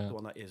 Yeah. The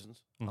one that isn't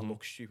and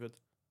look stupid.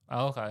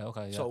 Oh,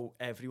 okay, yeah. So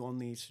everyone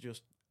needs to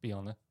just be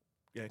on it.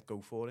 Yeah,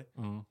 go for it.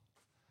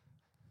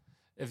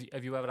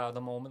 Have you ever had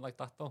a moment like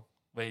that though,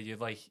 where you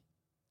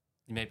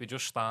maybe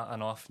just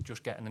starting off,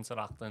 just getting into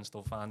acting and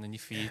stuff, finding your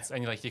feet,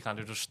 and you kind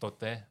of just stood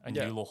there and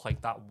you look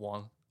like that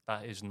one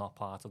that is not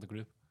part of the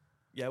group?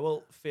 Yeah,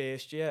 well,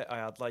 first year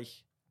I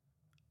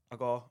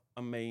got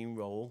a main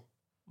role.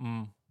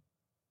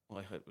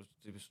 Like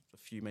there was a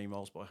few main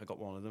roles, but I got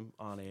one of them,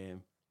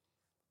 and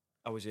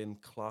I was in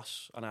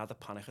class and I had a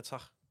panic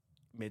attack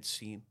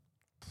mid-scene,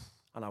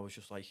 and I was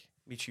just like,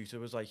 my tutor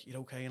was like, "You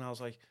okay?" And I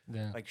was like,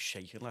 like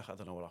shaking, like I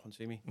don't know what happened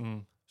to me.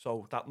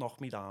 So that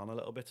knocked me down a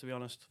little bit, to be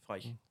honest, for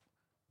like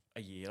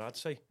a year, I'd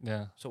say.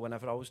 Yeah. So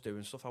whenever I was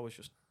doing stuff, I was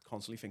just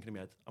constantly thinking in my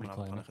head, I'm gonna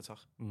have a panic attack.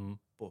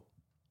 But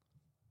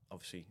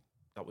obviously,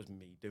 that was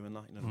me doing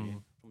that, you know what I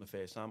mean, from the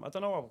first time. I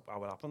don't know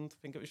how it happened.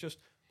 I think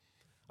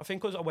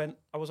because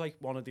I was like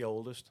one of the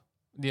oldest.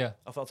 Yeah.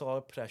 I felt a lot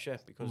of pressure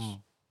because I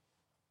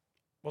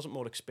wasn't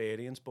more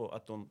experienced, but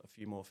I'd done a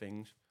few more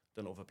things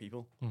than other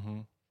people.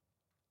 And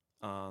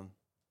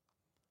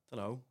I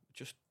don't know, it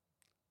just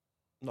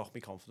knocked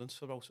me confidence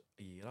for about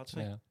a year, I'd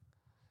say. Yeah.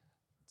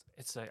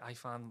 It's I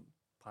find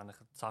panic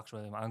attacks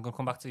really. I'm gonna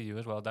come back to you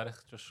as well, Derek.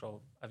 Just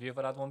so, have you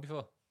ever had one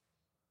before?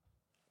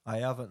 I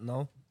haven't.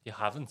 No, you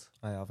haven't.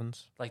 I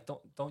haven't. Like,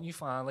 don't you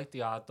find like they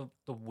are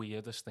the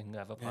weirdest thing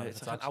ever? Yeah,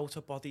 it's like an out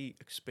of body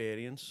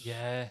experience.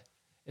 Yeah,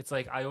 it's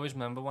like I always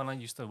remember when I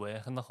used to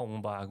work in the home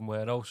and bargain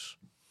warehouse.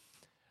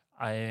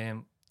 I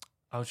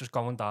was just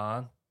driving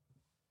down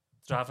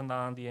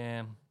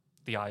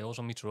the aisles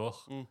on my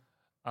truck,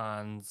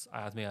 and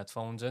I had my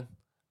headphones in.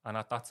 And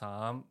at that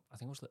time,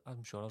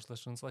 I'm sure I was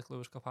listening to like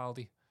Lewis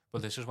Capaldi.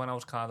 But this is when I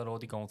was kind of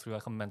already going through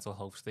like a mental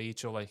health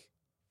stage, so like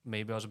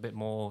maybe I was a bit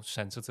more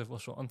sensitive or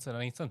something to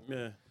anything.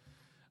 Yeah.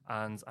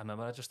 And I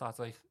remember I just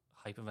started like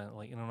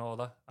hyperventilating and all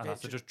that, and I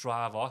had to just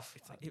drive off.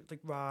 It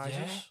like rises.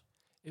 Yeah.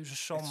 It was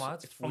just so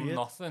mad. It's from weird.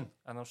 Nothing.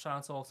 And I was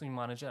trying to talk to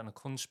my manager and I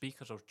couldn't speak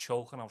because I was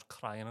choking, I was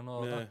crying and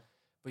all that.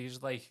 But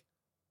he's like,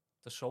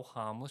 they're so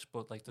harmless,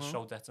 but like they're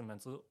so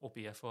detrimental up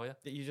here for you.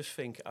 You just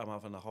think, I'm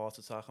having a heart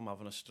attack, I'm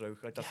having a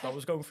stroke. Like that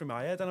was going through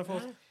my head, and I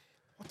thought,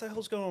 what the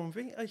hell's going on with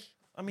me? Like,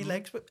 and my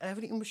legs, but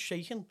everything was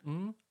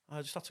shaking.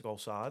 I just had to go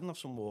outside and have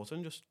some water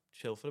and just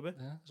chill for a bit.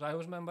 Yeah. So I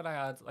always remember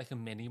I had like a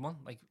mini one.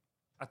 Like,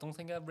 I don't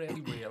think I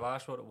really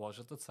realised what it was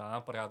at the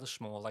time, but I had a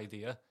small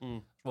idea.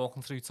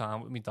 Walking through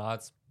town with my dad,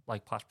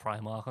 like past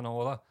Primark and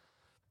all that.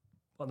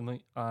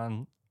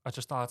 And I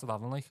just started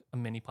having like a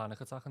mini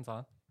panic attack in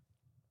time.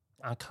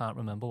 I can't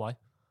remember why.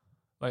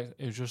 Like,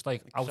 it was just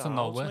like out of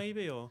nowhere.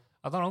 Maybe, or?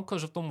 I don't know,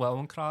 because I've done well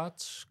in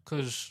crowds.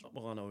 Because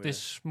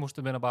this must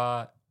have been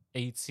about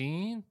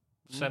 17,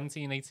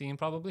 18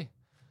 probably.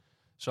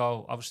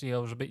 So obviously I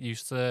was a bit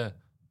used to,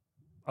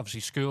 obviously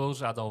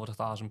schools had over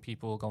 1,000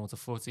 people going to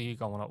footy,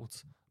 going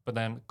out. But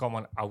then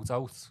going out,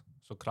 so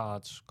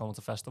crowds, going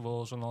to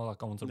festivals and all that,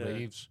 going to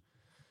raves.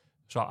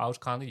 So I was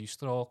kind of used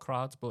to all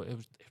crowds, but it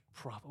was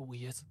proper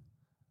weird.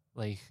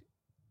 Like,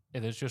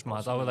 it is just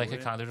mad how like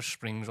it kind of just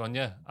springs on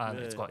you and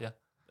it's got you.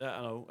 Yeah,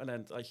 I know. And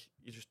then like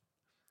you just,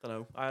 I don't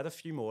know. I had a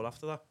few more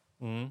after that.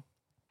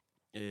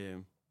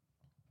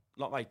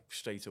 Not like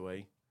straight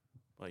away.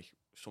 Like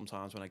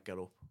sometimes when I get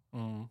up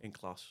in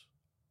class,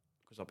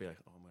 because I'll be like,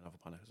 oh, I'm gonna have a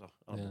panic attack.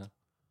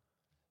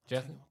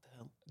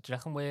 Do you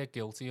reckon we're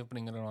guilty of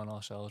bringing it on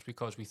ourselves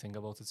because we think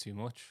about it too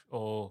much?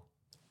 Or,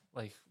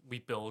 like, we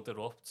build it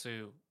up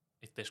to,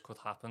 if this could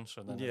happen,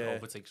 so then it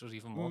overtakes us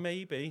even more?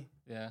 Maybe.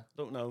 Yeah.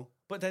 Don't know.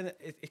 But then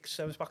it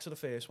stems back to the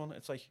first one.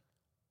 It's like,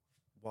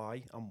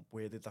 why and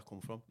where did that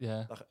come from?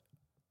 Yeah. Like,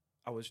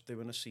 I was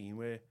doing a scene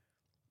where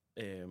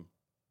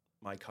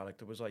my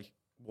character was, like,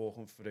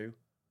 walking through,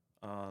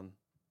 and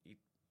it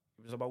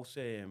was about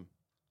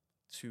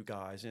two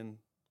guys in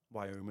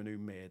Wyoming who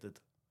murdered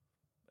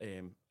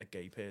a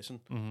gay person.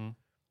 Mm-hmm.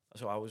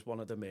 So I was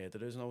one of the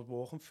murderers, and I was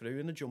walking through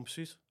in a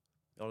jumpsuit,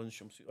 orange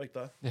jumpsuit like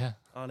that. Yeah.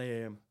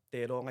 And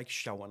they're all like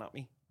shouting at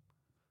me,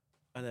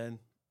 and then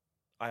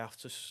I have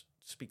to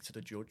speak to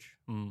the judge,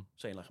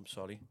 saying like I'm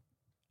sorry.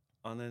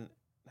 And then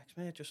next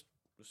minute, just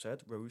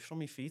said rose from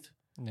my feet,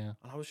 Yeah.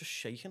 and I was just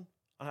shaking,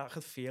 and I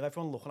could feel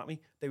everyone looking at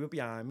me. They were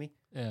behind me,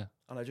 Yeah.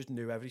 and I just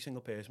knew every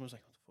single person was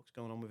like, "What the fuck's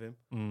going on with him?"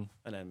 Mm.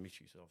 And then my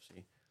tutor,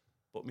 obviously,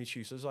 but my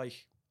tutor's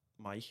like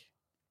Mike.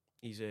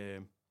 He's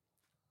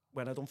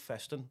when I done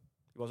Feston,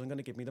 he wasn't going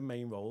to give me the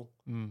main role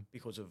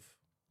because of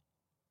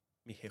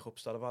me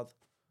hiccups that I've had.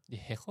 Your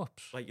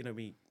hiccups? Like, you know,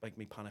 me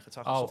panic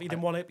attack. Oh, and stuff. He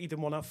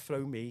didn't want to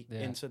throw me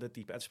into the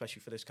deep end,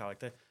 especially for this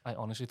character. I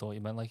honestly thought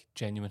you meant like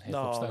genuine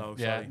hiccups. No, then. no,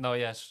 yeah, sorry. no,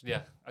 yes,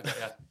 yeah, I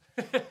got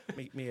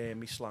yeah.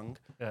 me slang.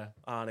 Yeah.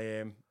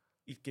 And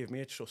he'd give me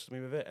a trust me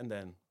with it, and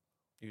then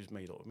he was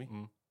made up with me.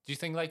 Do you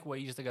think like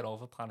ways to get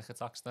over panic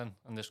attacks then,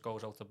 and this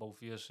goes out to both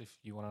of you if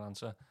you want to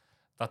answer,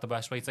 that the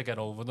best way to get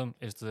over them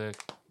is to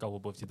go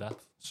above your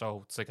depth,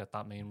 so to get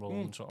that main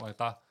role and something like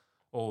that?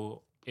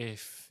 Or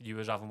if you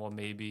was having one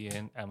maybe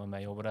in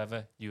MMA or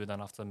whatever, you would then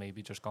have to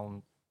maybe just go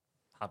and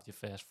have your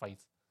first fight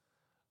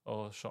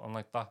or something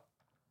like that?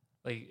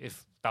 Like,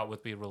 if that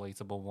would be a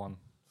relatable one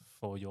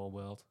for your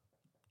world.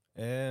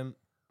 I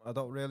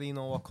don't really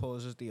know what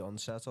causes the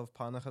onset of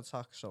panic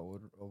attacks,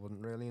 so I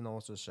wouldn't really know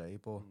what to say,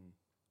 but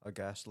I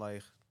guess,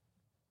 like,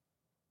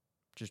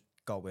 just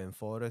go in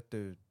for it,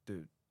 do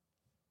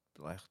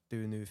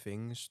new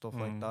things, stuff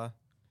like that.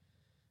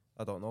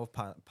 I don't know if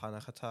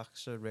panic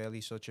attacks are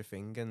really such a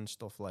thing in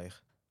stuff like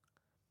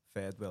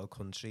third world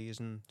countries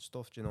and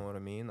stuff, do you know what I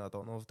mean? I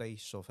don't know if they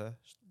suffer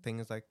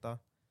things like that.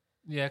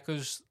 Yeah,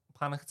 because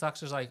panic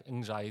attacks is like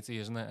anxiety,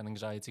 isn't it? And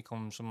anxiety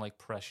comes from like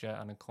pressure,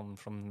 and it comes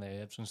from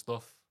nerves and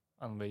stuff.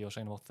 And where you're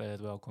saying about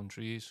third world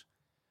countries,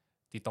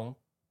 they don't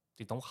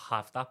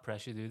have that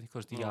pressure, do they?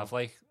 Because they have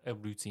like a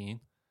routine.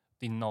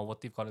 They know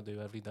what they've got to do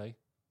every day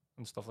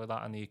and stuff like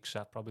that, and they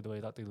accept probably the way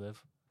that they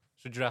live.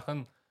 So do you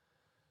reckon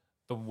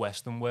the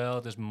Western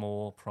world is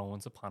more prone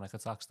to panic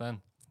attacks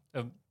then?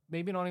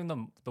 Maybe not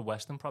even the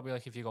Western, probably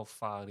like if you go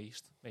far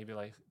east, maybe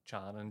like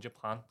China and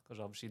Japan,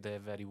 because obviously they're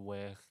very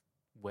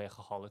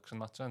workaholics in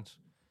that sense.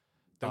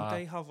 Don't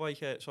they have like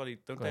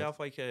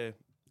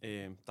the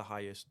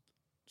highest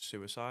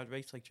suicide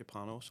rate like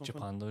Japan or something?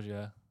 Japan does,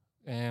 yeah.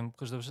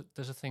 Because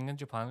there's a thing in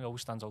Japan, it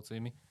always stands out to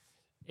me.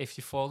 If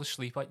you fall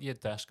asleep at your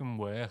desk and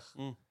work,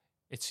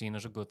 it's seen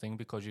as a good thing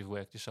because you've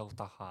worked yourself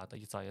that hard that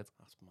you're tired.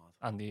 That's mad.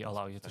 And they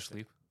allow you to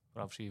sleep.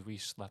 But obviously, if we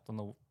slept on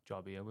the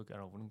job here, we'd get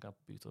over and get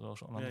booted or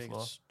something on the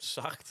floor.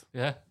 Sacked.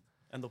 Yeah.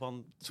 End up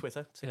on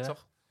Twitter, TikTok.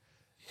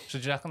 Yeah. So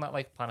do you reckon that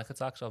like panic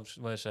attacks,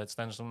 obviously, where it said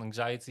stems from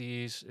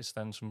anxieties, it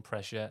stems from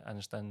pressure, and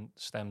it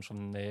stems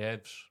from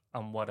nerves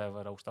and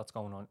whatever else that's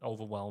going on,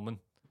 overwhelming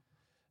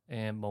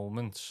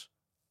moments,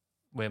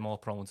 we're more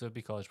prone to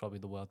because probably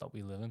the world that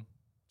we live in. Do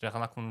you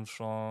reckon that comes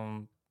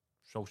from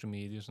social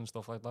medias and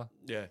stuff like that?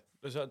 Yeah,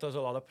 there's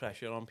a lot of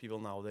pressure on people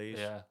nowadays.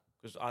 Yeah.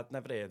 Because I'd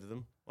never heard of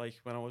them, like,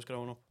 when I was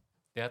growing up.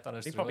 Yeah, that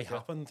is They true. probably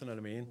happened, you know what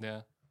I mean?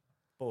 Yeah.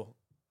 But,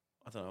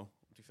 I don't know.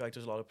 Do you feel like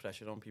there's a lot of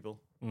pressure on people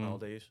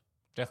nowadays?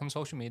 Do you reckon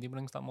social media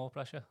brings that more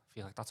pressure? I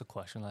feel like that's a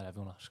question that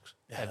everyone asks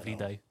every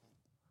day.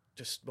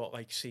 Just what,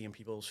 like, seeing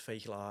people's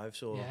fake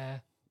lives or... Yeah.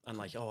 And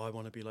like, oh, I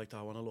want to be like that,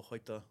 I want to look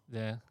like that.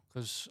 Yeah,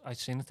 because I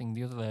seen a thing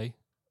the other day.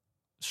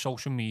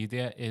 Social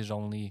media is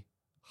only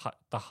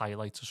the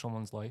highlights of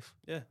someone's life.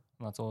 Yeah.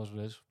 And that's all it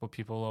is. But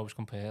people always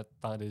compare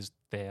that is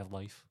their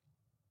life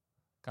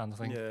kind of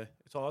thing. Yeah,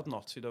 it's hard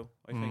not to, though,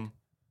 I think.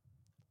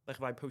 Like,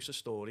 if I post a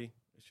story,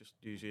 it's just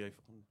usually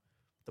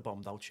the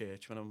bombed out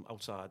church when I'm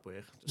outside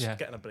work, just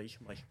getting a break.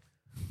 I'm like,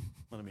 you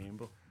know what I mean?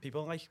 But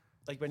people like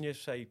when you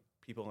say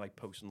people like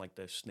posting like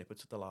the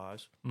snippets of their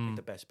lives, like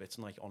the best bits,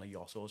 and like on a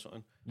yacht or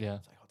something. Yeah.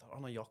 It's like, oh, they're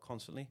on a yacht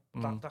constantly.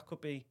 That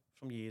could be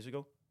from years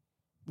ago.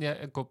 Yeah,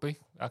 it could be,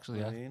 actually,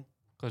 You know yeah. what I mean?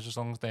 Because as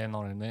long as they're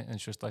not in it, and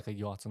it's just like a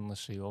yacht in the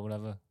sea or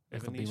whatever.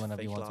 It could be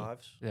whenever you want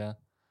lives. to. Yeah.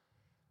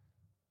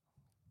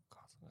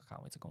 God, I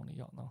can't wait to go on a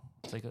yacht now.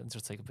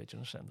 Just take a picture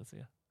and send it to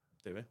you.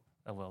 Do it.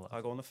 I will.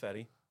 I'll go on the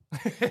ferry.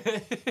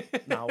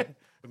 Now,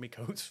 with my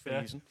coats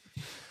freezing.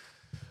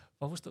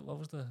 What was the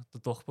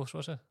duck bus,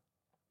 was it?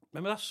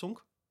 Remember that sunk?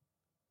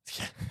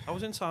 Yeah. I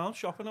was in town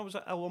shopping, I was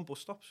at L1 bus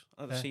stops,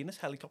 and I'd seen this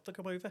helicopter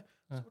come over.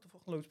 So what the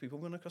fucking loads of people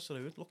going across the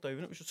road, looked over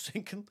and it was just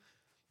sinking.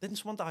 Didn't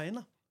someone die in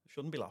that?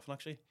 Shouldn't be laughing,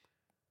 actually.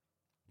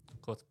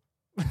 Good.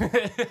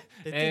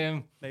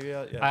 Maybe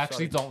I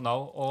actually don't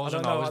know. All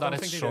I know is that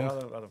it sunk. I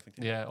don't think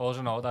Yeah, all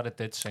I know that it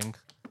did sink.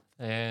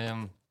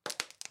 But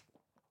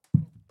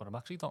I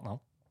actually don't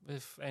know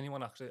if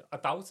anyone actually. I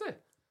doubt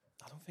it.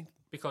 I don't think.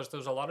 Because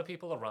there's a lot of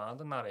people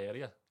around in that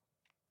area.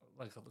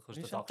 Like, because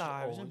the docks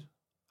are always... I can't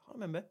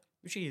remember. It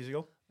was years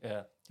ago.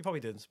 Yeah. You probably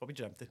didn't. Probably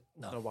dreamt it.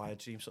 No. In a wired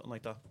dream, something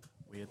like that.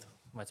 Weird.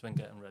 Might have been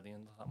getting ready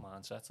in that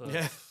mindset of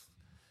Yeah.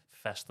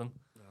 festing.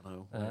 I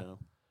know. Yeah. I know.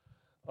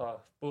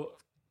 But,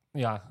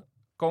 yeah,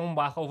 going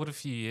back over a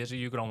few years of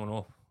you growing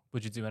up,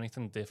 would you do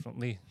anything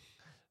differently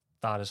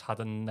that has had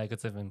a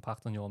negative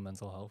impact on your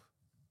mental health?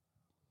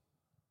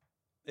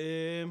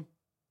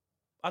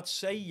 I'd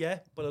say yeah,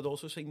 but I'd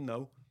also say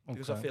no.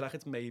 Because I Okay. feel like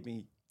it's made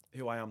me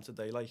who I am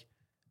today. Like,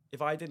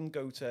 if I didn't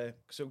go to...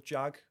 So,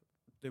 Jag,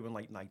 doing,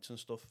 like, nights and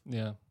stuff,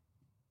 Yeah.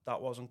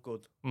 that wasn't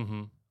good.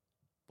 Mm-hmm.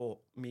 But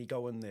me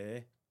going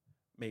there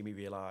made me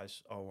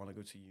realise, I want to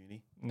go to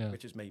uni, Yeah.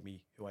 which has made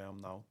me who I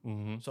am now.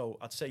 Mm-hmm. So,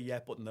 I'd say yeah,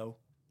 but no.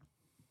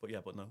 But yeah,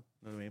 but no.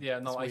 You know what I mean? Yeah,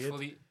 no, It's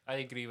weird. I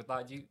agree with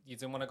that. You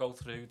didn't want to go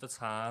through the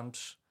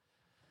times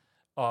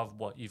of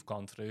what you've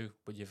gone through,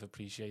 but you've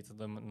appreciated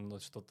them and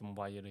understood them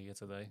why you're here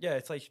today. Yeah,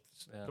 it's like,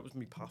 Yeah. that was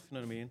my path, you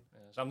know what I mean? Yeah,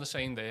 so I'm the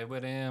same there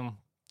with the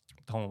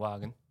home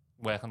wagon,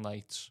 working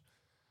nights,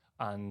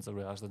 and I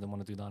realised I didn't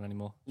want to do that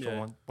anymore. So I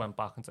Yeah. went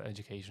back into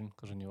education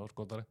because I knew I was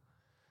good at it.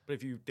 But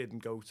if you didn't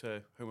go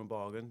to Home and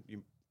Bargain,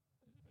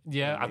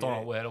 Yeah, I don't know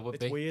Yeah, where it would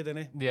it's be. weird, isn't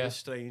it? Yeah. It's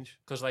strange.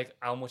 Because like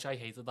how much I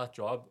hated that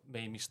job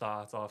made me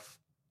start off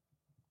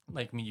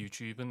like me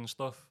YouTube and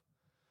stuff,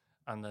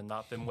 and then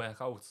that didn't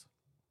work out.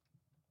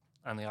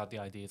 And they had the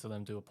idea to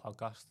then do a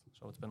podcast,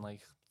 so it's been like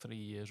 3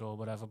 years or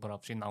whatever. But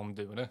obviously now I'm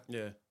doing it.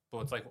 Yeah. But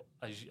it's like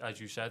as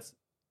you said,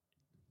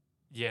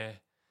 yeah,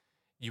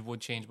 you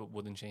would change, but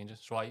wouldn't change it.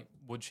 So I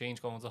would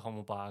change going to Home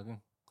and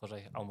Bargain because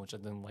how much I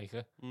didn't like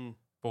it,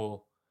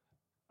 but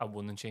I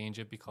wouldn't change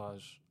it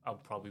because I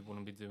probably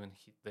wouldn't be doing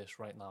this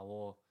right now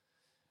or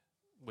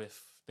with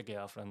the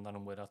girlfriend that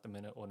I'm with at the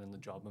minute or in the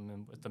job I'm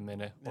in at the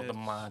minute or the Yeah,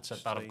 mindset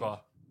it's that I've strange.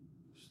 got.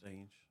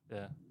 Strange.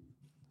 Yeah.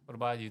 What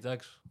about you,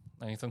 Degs?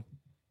 Anything?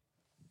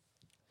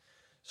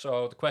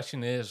 So the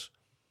question is,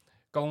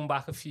 going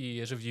back a few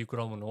years of you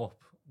growing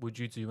up, would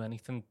you do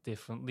anything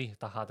differently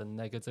that had a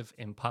negative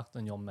impact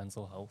on your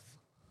mental health?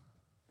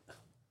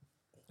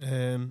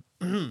 And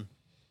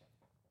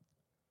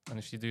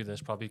if you do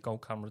this, probably go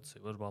camera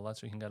 2 as well,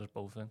 so you can get us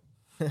both in.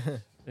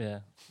 Yeah.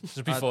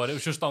 Just before, it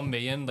was just on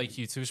me and like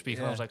you two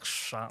speaking, I was like,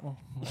 shut up.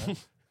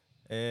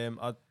 Yeah.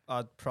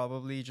 I'd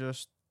probably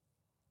just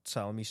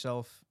tell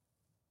myself,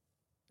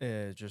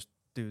 just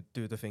do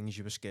the things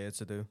you were scared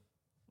to do.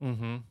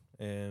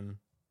 Mm-hmm.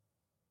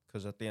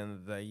 Because at the end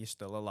of the day, you're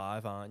still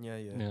alive, aren't you?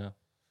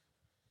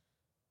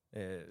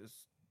 Yeah.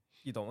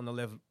 You don't want to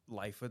live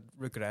life with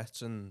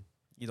regrets, and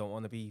you don't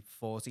want to be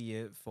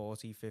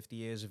 40, 50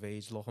 years of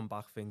age looking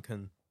back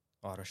thinking,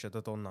 oh, I should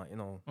have done that, you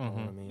know what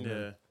I mean?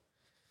 Yeah.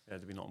 Yeah,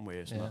 there'd be nothing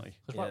worse than that. Like.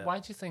 'Cause why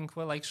do you think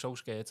we're like so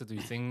scared to do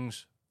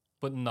things,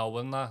 but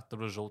knowing that the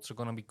results are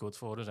going to be good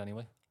for us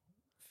anyway?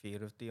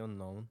 Fear of the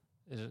unknown.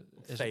 Is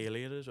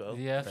Failure as well.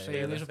 Yeah,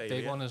 failure's a big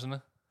Failure. one, isn't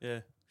it? Yeah.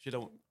 'Cause you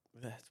don't...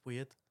 It's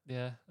weird.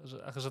 Yeah,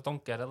 because I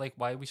don't get it. Like,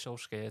 why are we so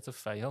scared to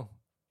fail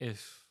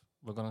if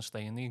we're going to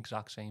stay in the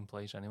exact same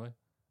place anyway?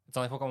 It's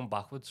not like we're going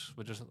backwards.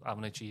 We're just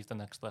haven't achieved the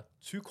next step.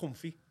 Too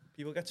comfy.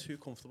 People get too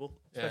comfortable.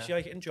 Yeah. Especially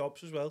like in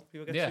jobs as well.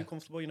 People get Yeah. too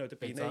comfortable. You know, they've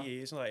been Big there time.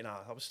 years and like,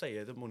 nah, I'll stay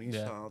here. The money's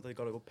Yeah. sound. They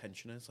got a good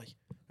pension. And it's like,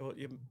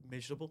 you're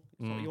miserable.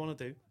 It's not what you want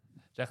to do. Do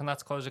you reckon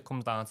that's because it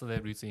comes down to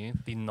their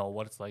routine? They know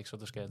what it's like, so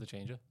they're scared to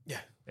change it.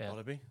 Yeah. Yeah.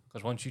 Gotta be.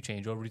 Because once you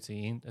change your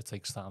routine, it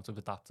takes time to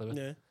adapt to it.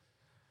 Yeah.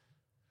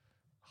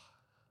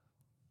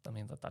 I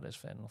mean, that is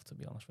fair enough, to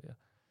be honest with you.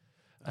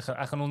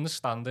 I can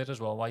understand it as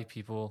well, why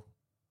people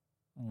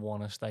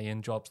want to stay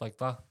in jobs like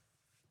that.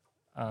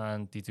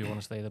 And they do want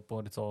to stay there,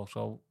 but it's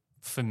also,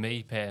 for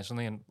me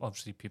personally, and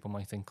obviously people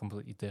might think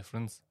completely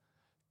different,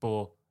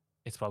 but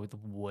it's probably the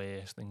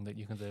worst thing that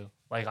you can do.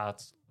 Like,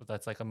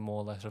 that's like a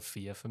more or less a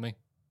fear for me,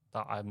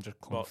 that I'm just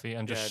comfy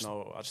and just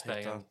I'd hate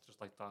staying that. just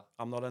like that.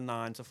 I'm not a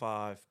 9 to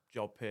 5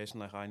 job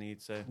person. Like, I need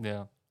to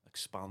Yeah.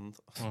 expand.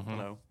 Mhm. You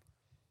know,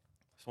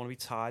 I just want to be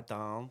tied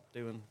down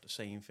doing the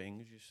same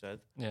thing as you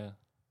said. Yeah.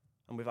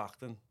 And with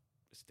acting,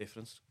 it's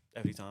different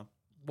every time.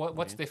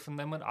 What's mean? different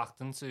then with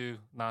acting to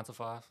 9 to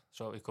 5?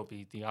 So it could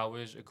be the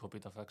hours, it could be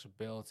the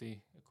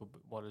flexibility, it could be,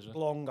 what is it?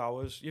 Long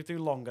hours. You do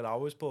longer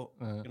hours, but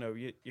Uh, you know,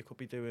 you could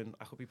be doing.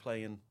 I could be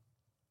playing,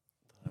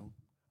 I don't know,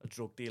 a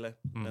drug dealer,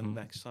 Mhm. and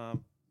next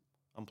time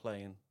I'm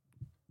playing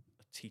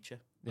a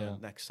teacher. Yeah.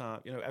 And next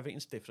time, you know,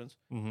 everything's different.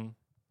 Mm-hmm.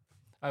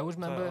 I always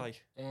So, remember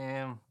like,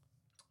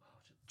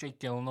 Jake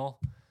Gyllenhaal,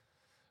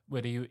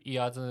 where he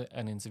had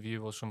an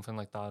interview or something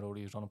like that, or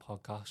he was on a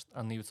podcast,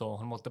 and he was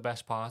talking about the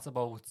best part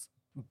about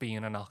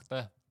being an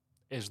actor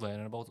is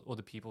learning about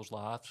other people's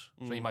lives.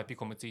 So you might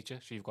become a teacher,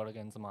 so you've got to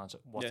get into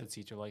mindset. What's Yeah. a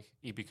teacher like?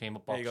 He became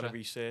a yeah, you got boxer. to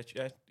research.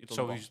 Yeah, you done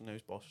So boss, he's-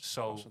 knows boss.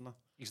 so boss and that.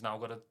 He's now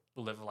got to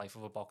live a life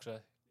of a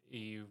boxer.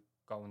 He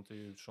going to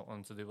do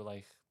something to do with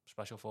like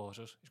special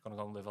forces. He's going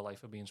to go and live a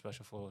life of being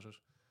special forces.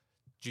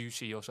 Do you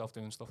see yourself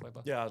doing stuff like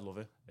that? Yeah, I'd love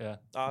it. Yeah.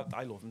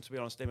 I love him, to be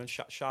honest. Him and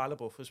Shia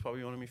LaBeouf is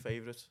probably one of my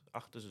favourite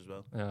actors as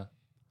well. Yeah.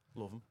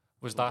 Love him.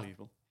 Was that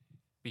Unbelievable.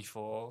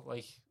 before,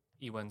 like,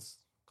 he went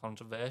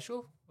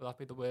controversial. Would that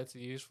be the word to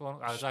use for him?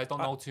 I don't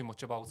know too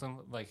much about him.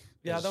 Like,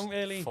 yeah, I don't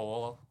really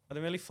follow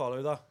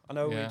that. I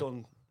know he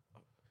done.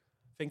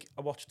 I think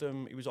I watched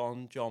him. He was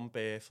on John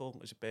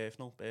Berthel. Is it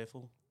Berthel?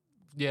 Berthel.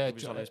 Yeah, he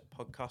was on his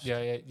podcast.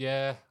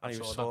 Yeah. And he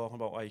was talking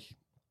about like,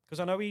 because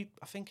I know I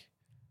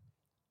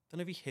don't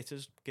know if he hit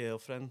his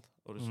girlfriend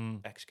or his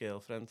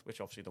ex-girlfriend,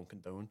 which obviously don't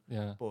condone.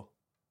 Yeah, but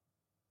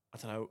I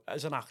don't know.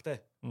 As an actor,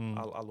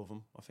 I love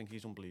him. I think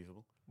he's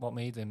unbelievable. What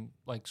made him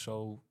like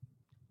so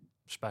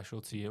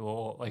special to you,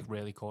 or like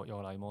really caught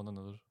your eye more than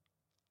others?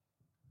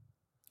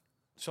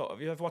 So have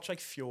you ever watched like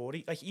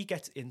Fury? Like he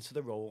gets into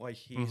the role. Like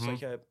he's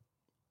like a.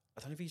 I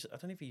don't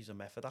know if he's a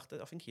method actor.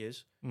 I think he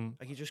is.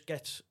 Like he just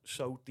gets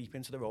so deep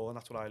into the role, and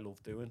that's what I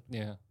love doing.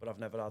 Yeah. But I've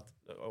never had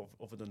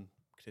other than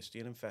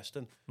Christian and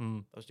Feston.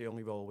 That's the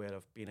only role where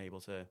I've been able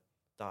to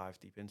dive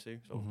deep into.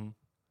 So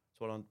that's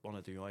what I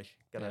want to do. Like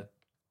get a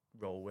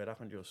role where I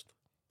can just.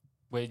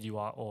 Where you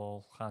are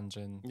all hands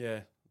in.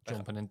 Yeah.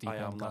 Jumping in deep. I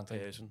am that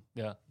person.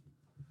 Yeah.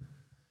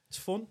 It's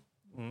fun.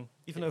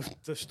 Even though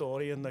the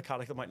story and the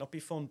character might not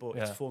be fun, but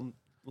it's fun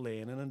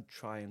learning and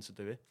trying to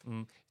do it.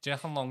 Do you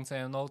reckon long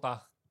term though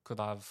that could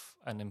have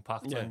an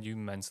impact on you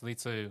mentally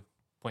to the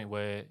point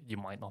where you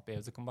might not be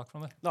able to come back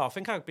from it? No, I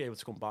think I'd be able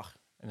to come back.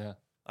 Yeah.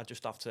 I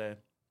just have to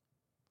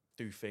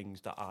do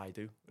things that I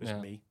do as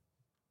me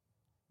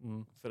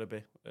for a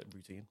bit,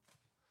 routine.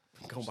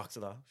 Going back to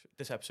that.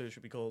 This episode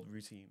should be called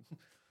Routine.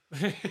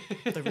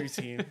 The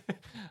routine.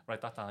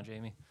 Write that down,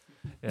 Jamie.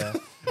 Yeah.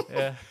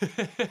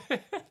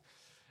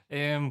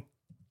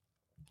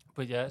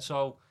 But yeah,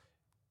 so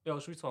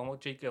should we talk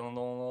about Jake Gyllenhaal and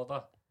all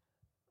that?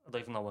 I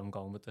don't even know where I'm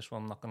going with this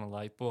one, I'm not going to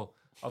lie. But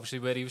obviously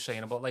where he was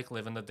saying about like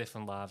living the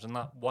different lives and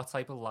that, what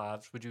type of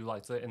lives would you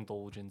like to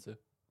indulge into?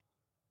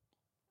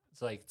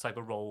 It's like type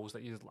of roles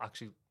that you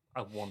actually,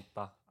 I want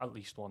that at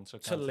least once.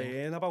 To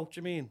learn about,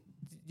 you mean?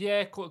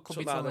 Yeah, could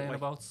be to learn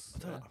about.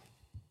 I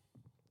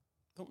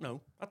don't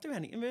know. I'd do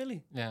anything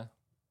really. Yeah.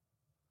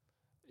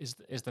 Is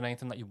there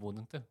anything that you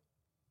wouldn't do?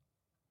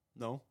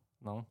 No.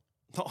 No?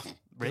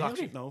 Really?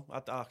 Actually, no,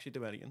 I'd actually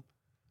do anything.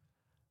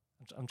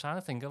 I'm trying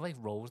to think of like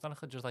roles that I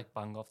could just like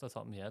bang off the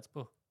top of my head,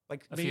 but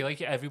like I feel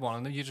like every one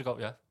of them you just go,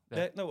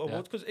 no, I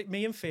would, because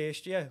me in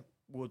first year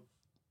would,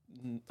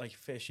 like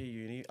first year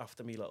uni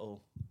after me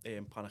little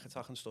panic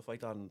attack and stuff like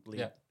that, and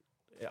leave.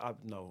 I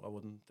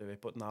wouldn't do it.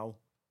 But now,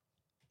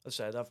 as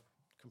I said, I've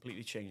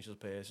completely changed as a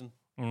person.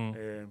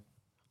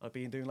 I've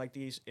been doing like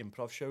these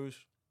improv shows,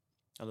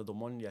 and I've done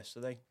one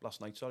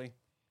last night,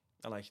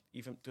 and like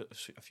even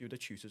a few of the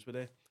tutors were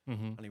there,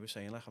 and he was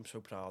saying like, I'm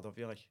so proud of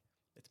you, like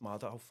it's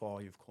mad at how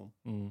far you've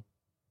come.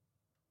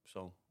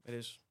 So it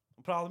is.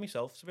 I'm proud of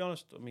myself, to be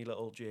honest. My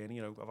little journey,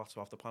 you know, I've had to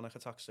have the panic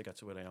attacks to get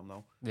to where I am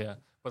now. Yeah,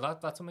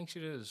 but that's what makes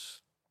you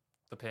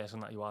the person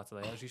that you are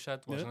today, as you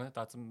said, wasn't it?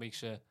 That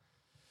makes you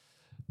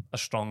a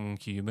strong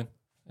human,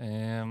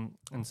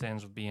 in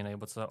terms of being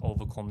able to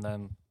overcome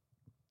them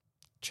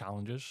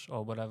challenges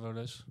or whatever it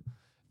is.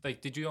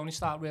 Like, did you only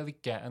start really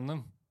getting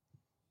them,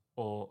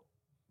 or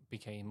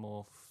became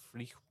more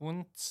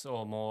frequent,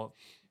 or more?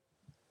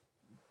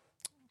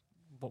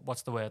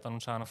 What's the word I'm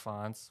trying to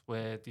find?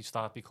 Where do you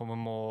start becoming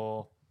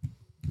more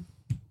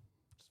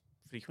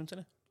frequent,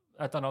 innit?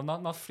 I don't know,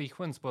 not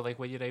frequent, but like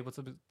where you're able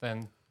to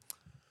then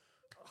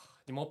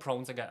you're more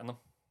prone to getting them.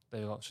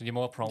 There you go. So you're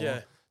more prone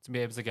to be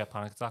able to get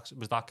panic attacks.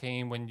 Was that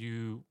came when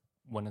you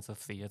went into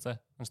theatre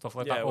and stuff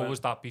like that, or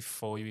was that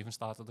before you even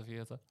started the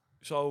theatre?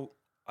 So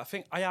I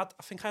think I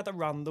had a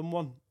random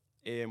one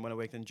when I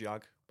worked in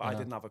Jag, but I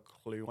didn't have a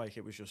clue. Like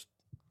it was just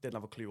didn't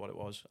have a clue what it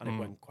was, and it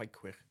went quite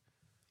quick.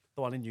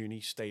 The one in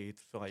uni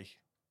stayed for like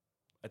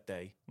a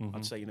day.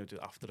 I'd say, you know,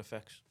 the after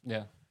effects.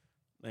 Yeah.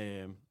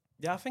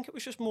 I think it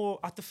was just more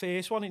at the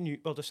first one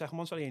the second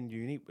one, in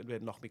uni,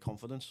 it knocked me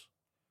confidence.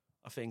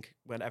 I think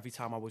when every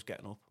time I was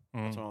getting up,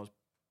 that's when I was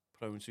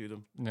prone to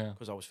them. Yeah.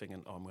 Because I was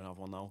thinking, I'm going to have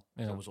one now.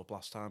 I was up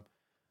last time.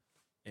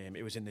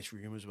 It was in this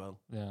room as well.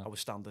 Yeah. I was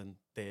standing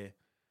there.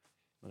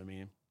 You know what I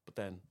mean? But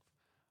then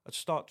I'd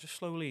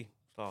slowly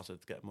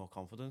started to get more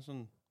confidence,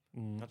 and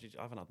I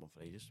haven't had one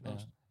for ages, to be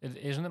honest.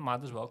 Isn't it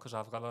mad as well? Because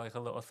I've got like a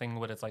little thing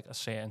where it's like a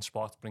certain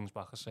spot brings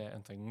back a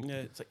certain thing. Yeah,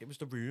 it's like it was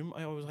the room.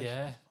 I always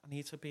I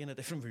need to be in a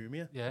different room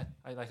here. Yeah,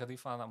 I do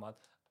find that mad.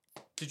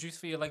 Did you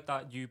feel like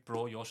that you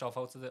brought yourself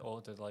out of it, or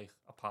did like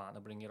a partner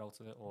bring you out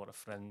of it, or a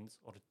friend,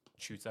 or a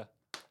tutor,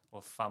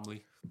 or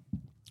family?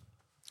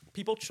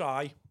 People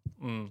try,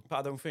 but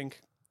I don't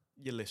think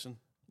you listen.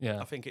 Yeah,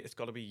 I think it's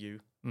got to be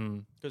you.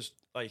 Because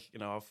like, you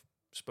know, I've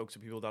spoke to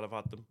people that have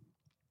had them.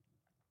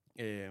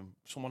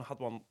 Someone had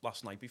one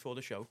last night before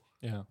the show.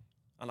 Yeah,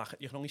 and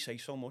you can only say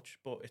so much,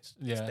 but it's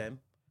them.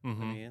 I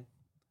mean,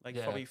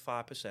 like probably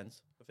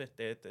 5% of it.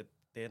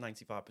 They're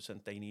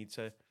 95%. They need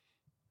to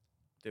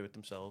do it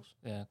themselves.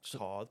 Yeah, it's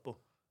hard, but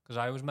because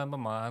I always remember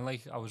mine.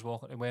 Like I was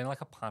wearing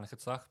like a panic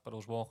attack, but I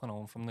was walking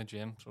home from the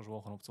gym, so I was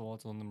walking up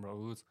towards London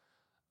Road,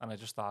 and I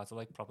just started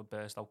like proper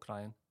burst out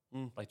crying,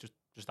 like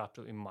just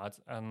absolutely mad.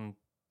 And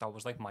that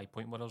was like my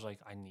point where I was like,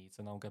 I need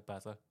to now get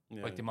better.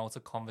 Yeah. Like the amount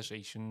of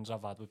conversations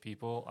I've had with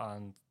people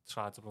and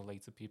tried to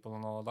relate to people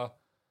and all that,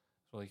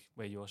 So like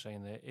where you're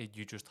saying there,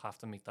 you just have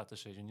to make that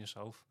decision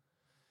yourself.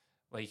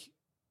 Like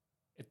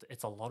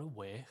it's a lot of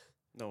work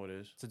No, it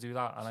is. to do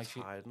that, and I It's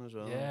feel tiring as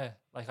well. yeah,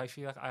 like I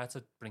feel like I had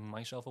to bring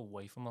myself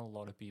away from a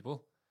lot of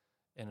people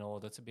in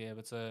order to be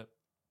able to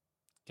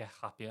get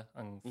happier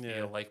and feel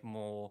Yeah. like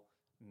more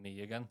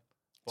me again.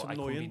 It's But I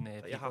couldn't be annoying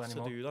near that you people have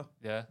anymore. to do that.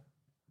 Yeah,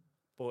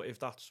 But if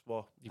that's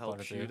what You've gotta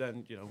helps do you, it.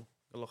 then, you know,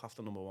 look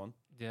after number one.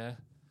 yeah.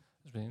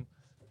 It's been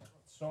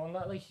so on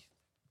that like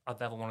I'd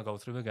never want to go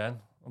through again.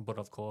 But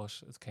of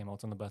course, it came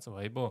out in a better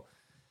way. But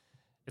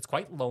it's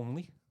quite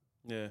lonely.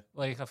 Yeah.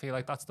 Like I feel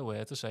like that's the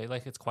word to say.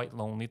 Like it's quite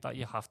lonely that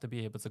you have to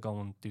be able to go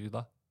and do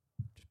that.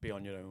 Just be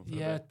on your own for a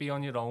Yeah, bit. be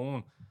on your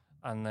own,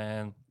 and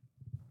then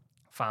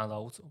find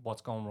out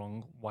what's going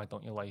wrong. Why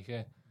don't you like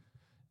it?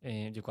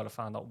 And you've got to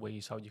find out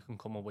ways how you can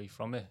come away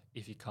from it.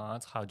 If you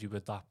can't, how do you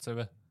adapt to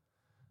it?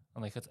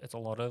 And like it's a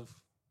lot of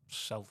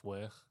self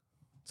work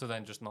to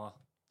then just not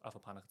have a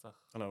panic attack.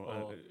 I know,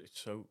 Or it's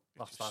so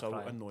not start so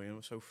crying.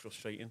 annoying, so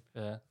frustrating.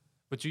 Yeah,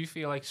 but do you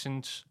feel like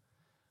since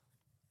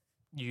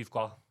you've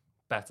got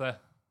better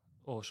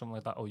or something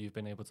like that, or you've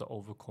been able to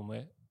overcome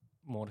it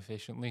more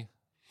efficiently,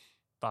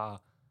 that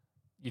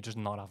you're just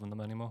not having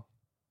them anymore?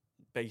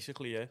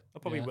 Basically, yeah. I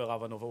probably Yeah. will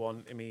have another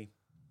one in my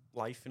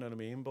life, you know what I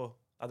mean? But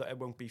it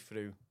won't be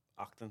through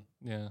acting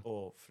Yeah,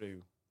 or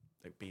through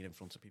like being in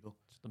front of people.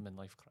 it's the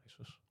midlife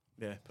crisis.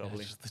 Yeah,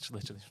 probably. Yeah, it's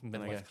literally I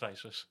midlife get-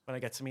 crisis. When I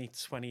get to meet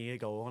 20-year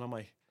goal and I'm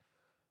like,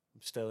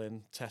 I'm still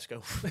in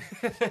Tesco.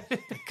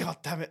 God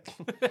damn it.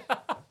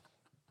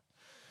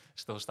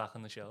 Still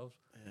stacking the shelves.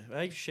 Yeah.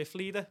 Hey, shift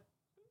leader.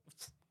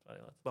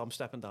 Right, lad. Well, I'm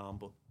stepping down,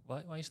 but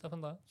Why are you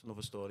stepping down? it's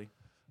another story.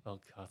 Oh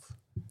God,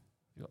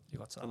 you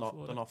got They're time not,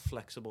 for they're it. not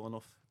flexible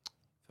enough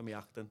for me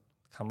acting.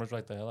 Camera's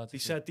right there, lad. They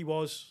said they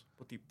was,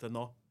 but they're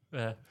not.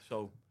 Yeah,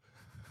 So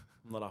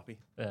I'm not happy.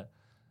 yeah.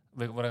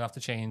 We're gonna have to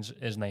change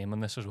his name in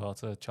this as well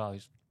to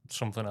Charlie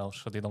something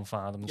else so they don't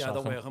find him. And Yeah, I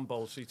don't sack work on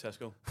Bowl Street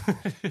Tesco.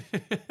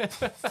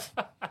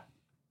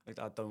 Like,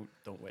 I don't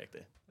work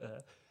there.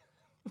 him.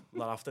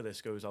 Not after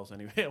this goes out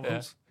anyway.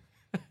 Once.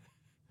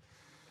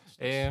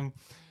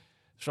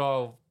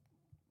 So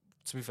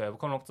to be fair, we're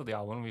coming up to the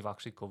hour and we've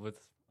actually covered.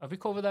 Have we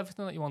covered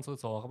everything that you wanted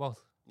to talk about?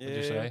 Would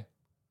you say?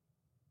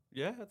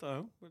 Yeah, I don't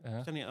know. Yeah. Is there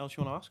anything else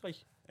you want to ask? Like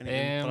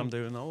anything that I'm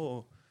doing now,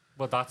 or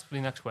Well, that's the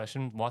next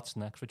question. What's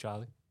next for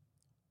Charlie?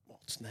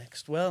 what's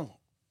next? Well,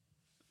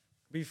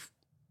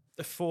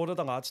 the four of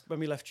the lads when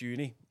we left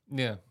uni,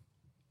 Yeah.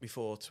 we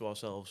thought to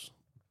ourselves,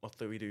 what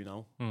do we do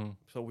now? Hmm.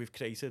 So we've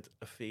created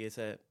a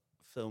theatre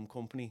film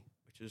company,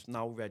 which is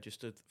now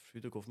registered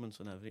through the government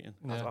and everything.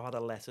 Yeah. I've had a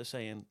letter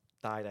saying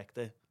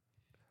director,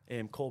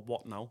 called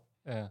What Now,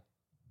 Yeah.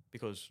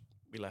 because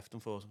we left them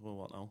for well,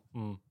 what now,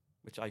 Hmm.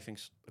 which I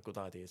think's a good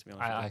idea to be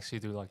honest. I with you. actually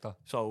do like that.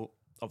 So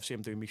obviously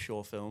I'm doing my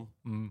short film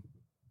Hmm.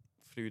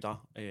 through that.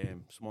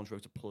 Someone's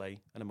wrote a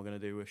play, and then we're going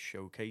to do a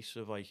showcase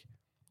of like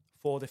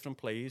 4 different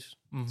plays,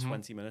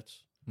 20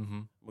 minutes.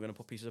 Mm-hmm. We're going to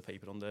put pieces of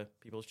paper under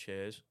people's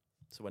chairs,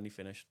 so when they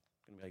finish,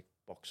 it's going to be like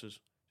boxes.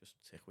 Just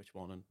tick which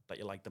one and that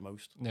you like the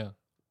most. Yeah.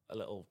 A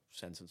little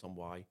sentence on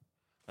why,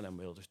 and then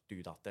we'll just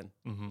do that then.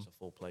 Mm-hmm. It's a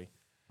full play.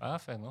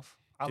 Fair enough.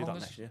 How Do long that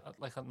is next year.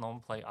 like a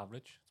non-play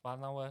average? It's about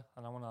an hour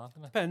and a half,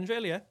 isn't it? Depends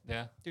really, yeah.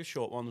 Yeah. Do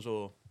short ones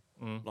or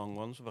Mm. long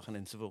ones with like an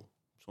interval.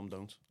 Some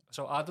don't.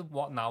 So how did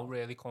What Now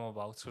really come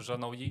about? Because I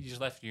know you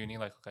just left uni,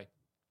 like, okay,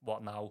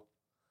 what now?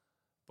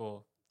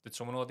 But did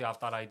someone already have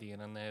that idea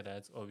in their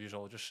head, or were you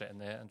all just sitting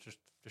there and just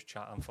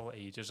chatting for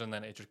ages, and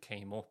then it just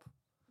came up?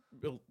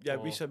 Well, yeah,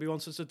 we Or- said we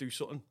wanted to do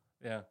something,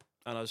 Yeah.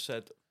 and as I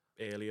said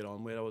earlier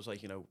on, where I was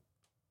like, you know,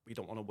 we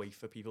don't want to wait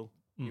for people.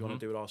 We want Mhm.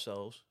 to do it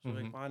ourselves. So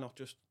like, Mhm. why not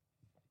just?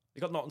 You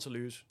got nothing to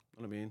lose.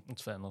 You know what I mean?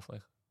 It's fair enough,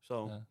 like.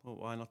 So Yeah. well,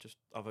 why not just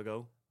have a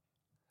go?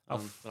 How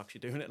And we're actually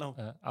doing it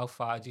now. How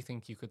far do you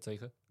think you could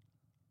take it?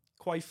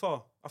 Quite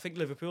far. I think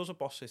Liverpool's a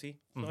boss city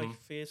for like Mhm.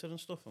 theatre and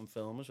stuff and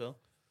film as well.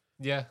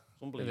 Yeah, It's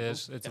it unbelievable.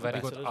 is. It's a Getting very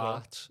better good as well.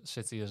 art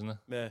city, isn't it?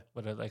 Yeah.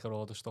 With like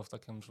all the stuff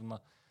that comes from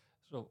that.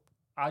 So,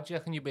 how do you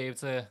reckon you'd be able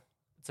to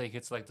take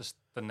it to like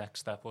the next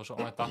step or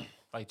something like that?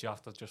 Like, do you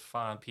have to just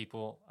find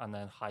people and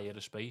then hire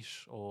a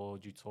space, or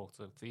do you talk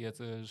to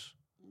theatres?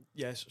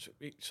 Yes.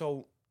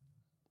 So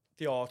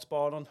the Arts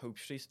Bar on Hope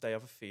Street, they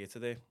have a theatre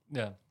there.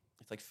 Yeah.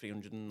 It's like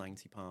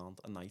 £390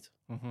 a night.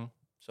 Mm-hmm.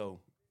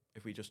 So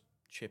if we just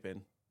chip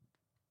in,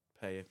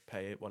 pay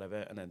it,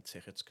 whatever, and then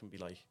tickets can be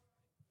like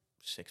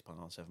 £6,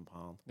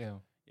 £7. Yeah.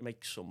 You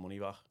make some money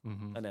back,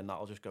 Mm-hmm. and then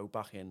that'll just go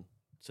back in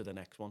to the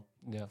next one.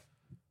 Yeah.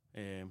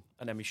 And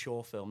then my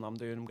short film I'm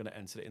doing, I'm going to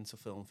enter it into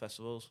film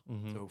festivals.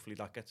 Mm-hmm. So hopefully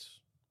that gets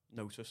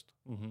noticed,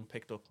 Mm-hmm.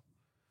 picked up.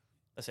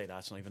 I say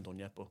that's not even done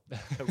yet, but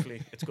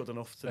hopefully it's good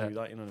enough to Yeah. do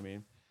that, you know what I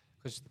mean?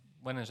 Because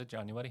when is it?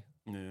 January?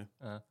 Yeah.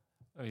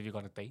 Have you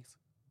got a date?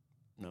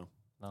 No.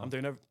 No. I'm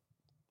doing a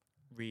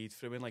read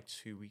through in like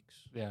 2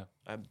 weeks. Yeah.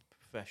 A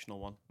professional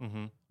one,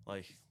 Mm-hmm.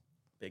 like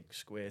big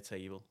square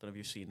table. Don't know if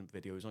you've seen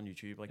videos on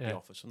YouTube, like Yeah. The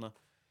Office and that.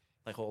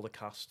 Like all the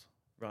cast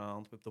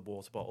round with the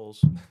water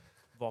bottles,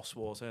 Voss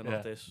water, not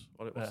Yeah. this.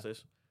 What's Yeah.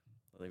 this?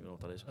 I don't even know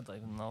what that is. I don't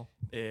even know.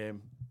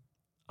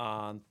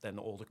 And then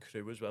all the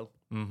crew as well.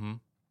 Mm-hmm.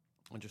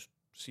 and just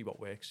see what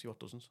works, see what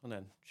doesn't, and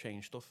then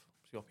change stuff,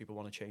 see what people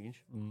want to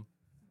change.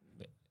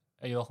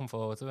 Are you looking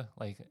forward to it?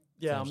 Like,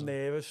 Yeah, I'm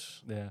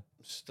nervous. Yeah,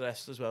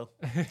 stressed as well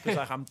because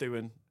like I'm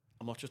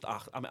not just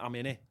I'm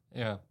in it.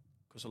 Yeah,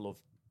 because I love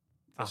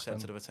the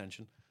centre of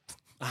attention,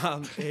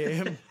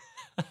 and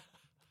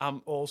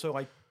I'm also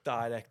like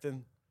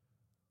directing,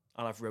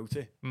 and I've wrote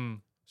it.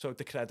 So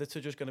the credits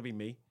are just going to be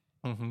me.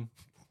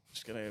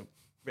 Just going to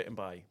written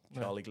by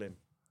Charlie Glynn,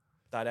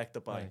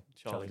 directed by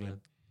Charlie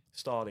Glynn,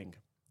 starring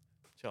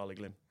Charlie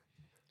Glynn.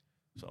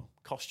 So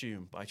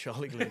costume by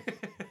Charlie Glynn.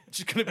 It's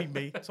just going to be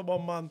me. It's a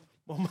one man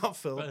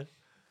film.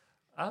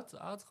 I'd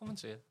come and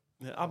see it.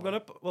 Yeah, I'm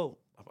gonna. Well,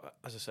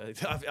 as I said,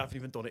 I haven't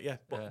even done it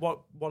yet. But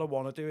what I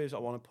want to do is I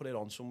want to put it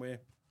on somewhere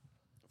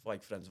for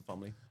like friends and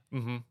family.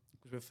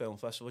 Because with film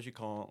festivals, you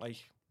can't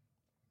like.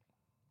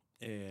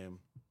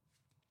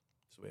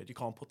 So weird. You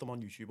can't put them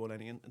on YouTube or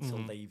anything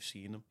until they've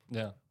seen them.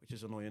 Yeah, which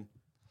is annoying.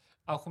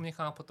 How come you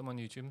can't put them on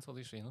YouTube until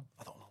they've seen them?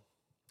 I don't know.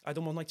 I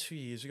done one like 2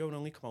 years ago and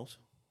only come out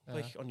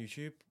like on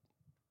YouTube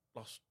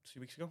last 2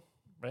 weeks ago.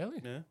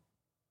 Really? Yeah.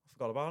 I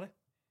forgot about it.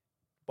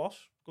 Boss,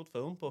 good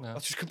film, but I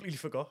just completely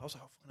forgot. I was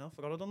like, oh, I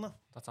forgot I'd done that.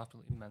 That's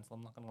absolutely mental,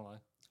 I'm not going to lie.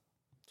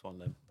 It's on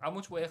them. How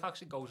much work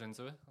actually goes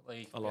into it?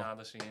 Like, behind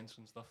the scenes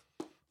and stuff?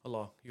 A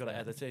lot. You got to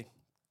edit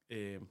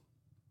it.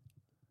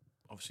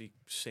 Obviously,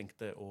 sync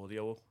the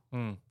audio up.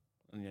 And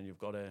then you've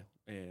got to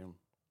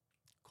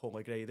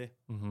colour grade it.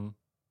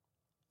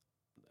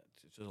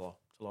 It's just a lot.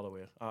 It's a lot of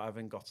work. I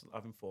haven't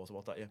thought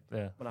about that yet.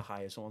 Yeah. When I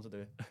hire someone to do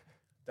it.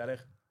 Derek,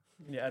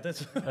 can you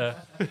edit?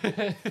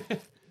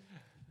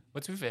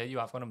 But to be fair, you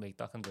have got to make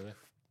that can do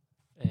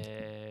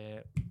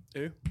it.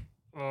 Who?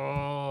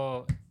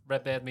 Oh,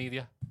 Red Bird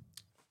Media.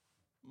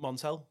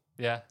 Montel?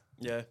 Yeah.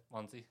 Yeah.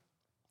 Monty.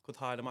 Could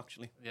hire him,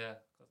 actually. Yeah.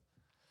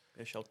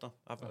 Be a shout though.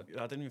 I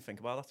didn't even think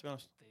about that, to be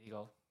honest. There you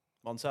go.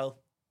 Montel,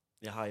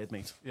 you hired,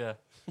 mate. Yeah.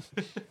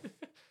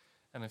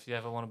 And if you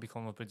ever want to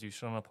become a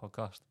producer on a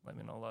podcast, let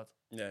me know, lad.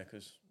 Yeah,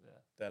 because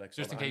Derek's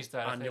just in case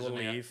Derek annual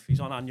leave.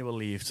 He's on annual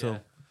leave till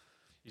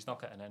he's not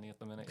getting any at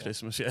the minute.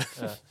 Christmas,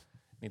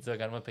 Need to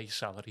get him a big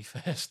salary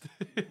first.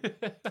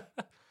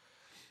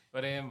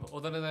 But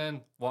other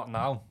than what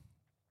now,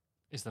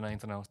 is there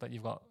anything else that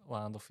you've got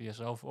lined up for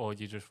yourself, or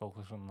do you just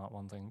focus on that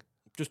one thing?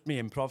 Just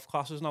me improv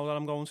classes now that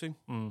I'm going to.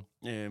 I'm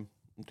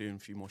doing a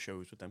few more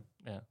shows with them.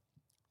 Yeah,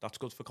 that's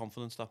good for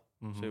confidence. That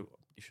so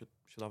you should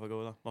have a go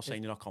with that. Not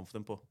saying you're not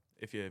confident, but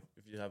if you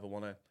ever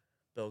want to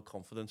build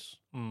confidence,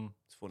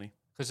 it's funny.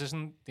 Because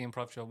isn't the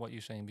improv show what you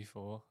were saying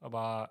before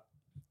about?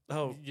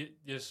 Oh, you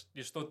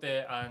stood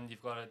there and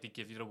you've got to they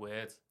give you the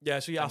word. Yeah,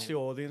 so you ask the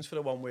audience for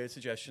a one-word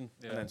suggestion,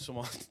 and then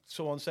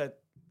someone said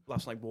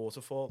last night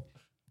waterfall.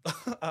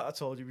 I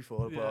told you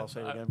before, but I'll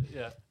say it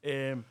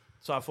again.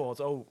 So I thought,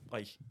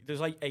 like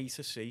there's like A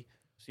to C.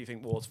 So you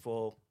think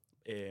waterfall?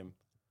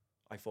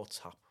 I thought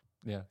tap.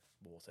 Yeah,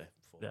 water.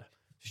 Yeah,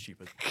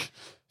 stupid.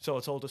 So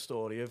I told the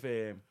story of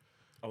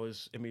I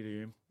was in my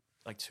room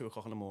like 2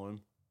 o'clock in the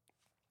morning.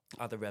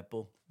 I had a Red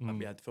Bull, had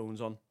my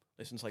headphones on,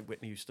 listening to like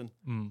Whitney Houston.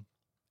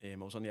 I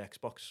was on the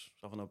Xbox,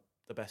 having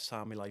the best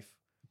time of my life.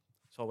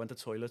 So I went to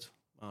the toilet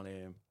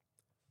and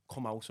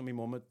come out, and my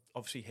mum had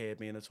obviously heard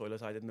me in the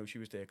toilet. I didn't know she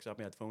was there because I had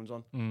my headphones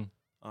on.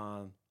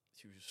 And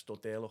she was just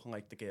stood there looking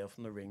like the girl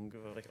from The Ring,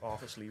 with like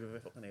half a sleeve of her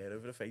fucking hair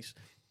over her face.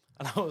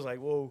 And I was like,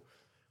 whoa.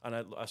 And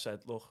I said,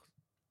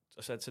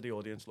 I said to the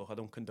audience, look, I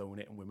don't condone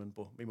hitting women,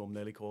 but my mum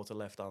nearly caught her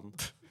left hand.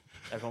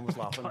 Everyone was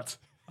laughing.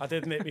 I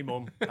didn't hit my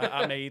mum.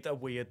 I made a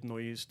weird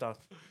noise that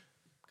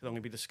could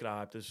only be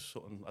described as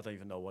something, I don't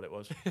even know what it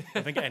was.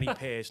 I think any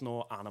person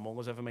or animal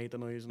has ever made the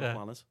noise on the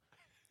planet.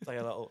 It's like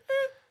a little...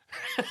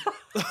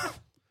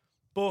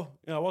 But,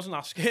 I wasn't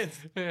that scared.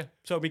 Yeah.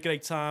 So my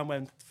great time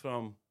went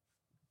from,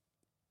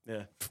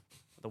 the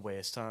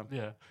worst time.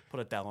 Yeah. Put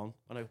a Dell on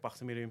when I got back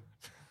to my room.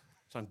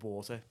 Drank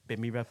water,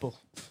 bin me Red Bull.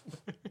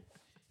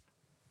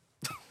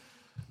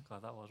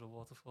 God, that was a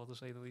waterfall to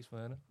say the least,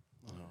 wasn't it?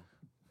 I know.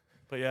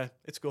 But yeah,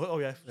 it's good. Oh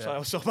yeah. So I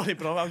was so bad,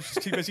 bro. I was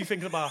just too busy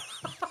thinking about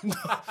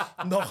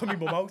knocking my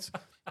mum out.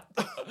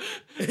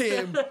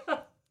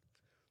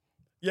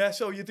 Yeah,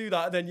 so you do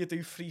that, and then you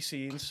do 3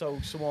 scenes. So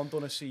someone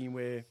done a scene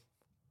where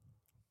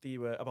they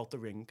were about The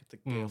Ring, the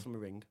girl from The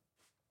Ring,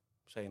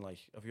 saying like,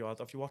 "Have you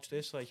watched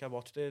this?" Like, I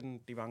watched it, and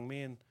they rang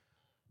me and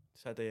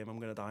said, "I'm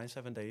gonna die in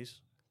 7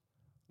 days."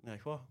 And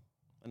like, what?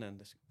 And then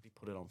they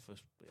put it on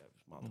first. But yeah, it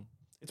was mad.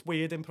 It's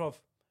weird improv.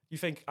 You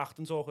think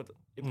acting's awkward.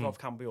 Improv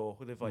can be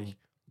awkward if like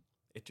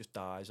it just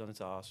dies on its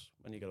ass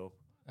when you get up.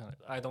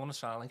 I don't want to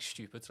sound like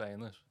stupid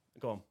saying this.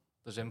 Go on.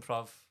 Does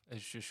improv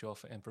is just short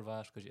for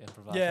improvise because you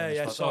improvise?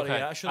 Yeah, sorry. Okay.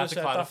 Yeah. I should have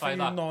said that for you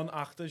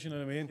non-actors, you know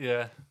what I mean?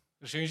 Yeah.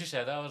 As soon as you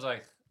said that, I was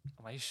like,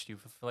 am I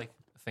stupid for like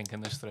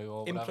thinking this through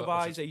or whatever?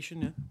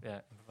 Improvisation, yeah,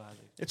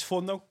 improvisation. It's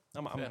fun though.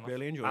 I'm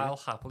really enjoying it. I'll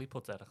happily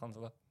put Derek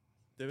onto that.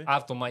 Do it?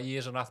 I've done my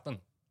years in acting.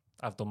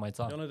 I've done my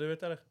time. You want to do it,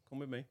 Derek? Come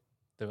with me.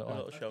 Do it. A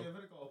little show. Give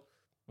it a go.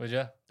 Would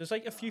you? There's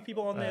like a few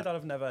people on there that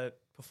have never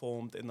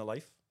performed in their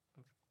life.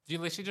 Do you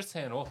literally just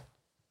turn up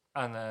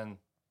and then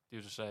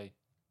you just say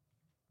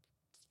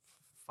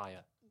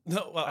fire?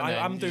 No, well, And then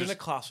I'm you doing just- the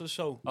classes,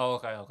 so Oh,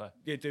 okay.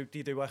 you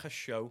do like a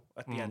show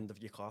at the end of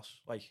your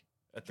class, like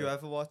at Do you the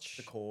ever watch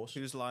the course.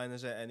 Whose Line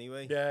Is It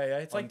Anyway? Yeah,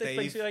 it's On like this, Dave?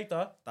 basically like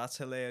that. That's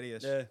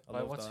hilarious. Yeah. I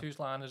Like, love what's that. whose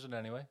line is it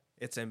anyway?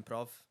 It's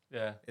improv.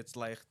 Yeah. It's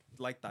like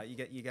that.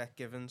 You get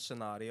given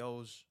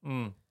scenarios.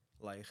 Mm.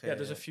 Like Yeah,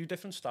 there's a few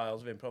different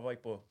styles of improv,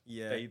 like, but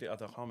yeah. I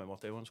can't remember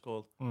what they one's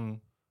called. Mm.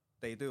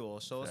 They do all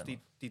sorts. Fair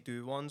They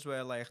do ones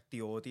where like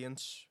the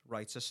audience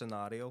writes a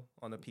scenario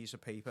on a piece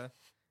of paper,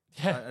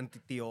 Yeah. and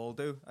they all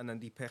do, and then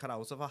they pick it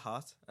out of a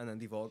hat, and then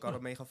they've all got to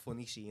make a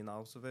funny scene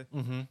out of it.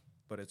 Mm-hmm.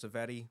 But it's a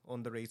very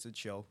underrated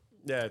show.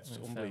 Yeah, it's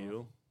Fair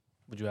unbelievable.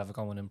 Would you ever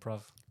go on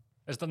improv?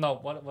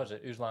 What was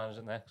it? Whose line is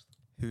it next?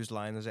 Whose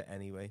line is it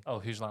anyway? Oh,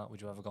 whose line? Would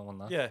you ever go on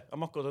that? Yeah, I'm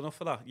not good enough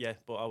for that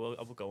yet, but I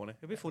will go on it.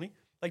 It'd be funny.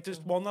 Like, there's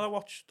one that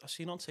I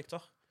seen on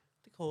TikTok.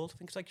 They called, I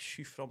think it's like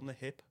Shoot From The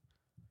Hip.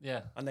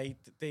 Yeah. And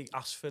they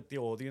asked for the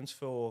audience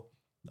for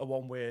a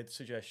one-word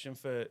suggestion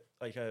for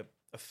like a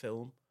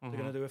film. They're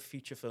going to do a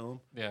feature film,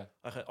 Yeah.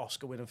 like an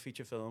Oscar-winning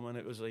feature film, and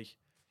it was like,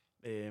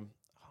 I can't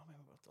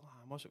remember what the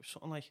line was. It was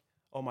something like,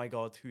 "Oh my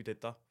God, who did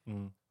that?"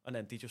 Mm. And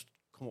then they just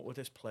come up with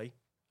this play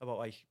about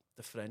like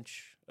the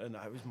French, and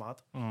I was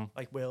mad, Mm.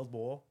 like World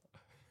War.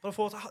 But I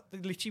thought,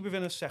 literally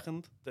within a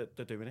second, they're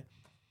doing it.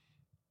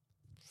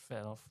 Fair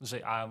enough.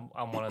 See, I'm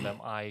one of them.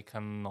 I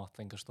cannot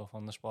think of stuff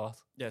on the spot.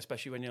 Yeah,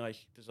 especially when you're like,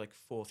 there's like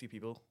 40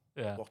 people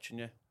Yeah. watching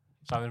you.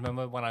 So I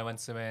remember when I went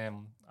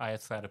to I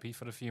had therapy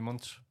for a few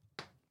months,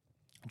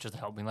 just to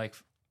help me like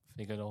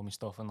figure all my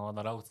stuff and all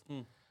that out.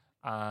 Mm.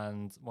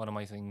 And one of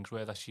my things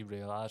where that she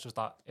realised was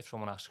that if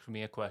someone asks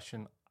me a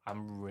question,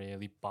 I'm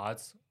really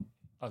bad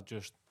at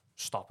just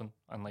stopping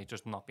and like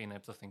just not being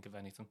able to think of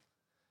anything.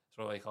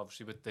 So like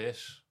obviously with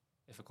this,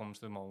 if it comes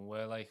to a moment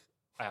where like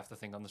I have to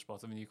think on the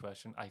spot of a new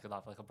question, I could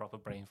have like a proper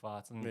brain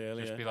fart and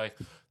Really, just yeah. be like,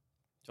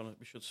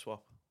 We should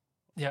swap.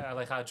 yeah,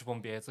 like I just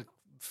won't be able to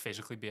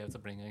physically be able to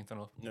bring anything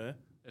up. Yeah.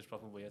 It's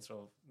probably weird.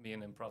 So me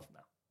and improv, No,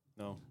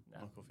 No.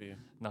 not good for you.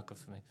 not good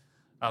for me.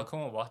 I'll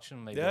come and watch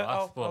and maybe Yeah,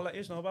 laugh, I'll let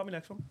you know about my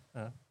next one.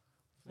 Yeah.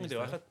 We do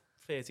like a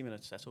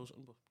 30-minute set or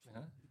something. But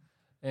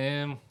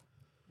yeah.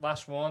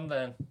 Last one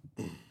then.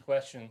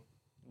 Question,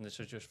 and this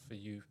is just for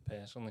you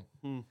personally.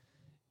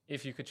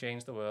 If you could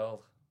change the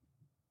world,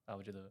 how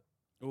would you do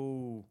it?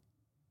 Ooh,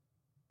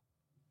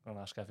 I'm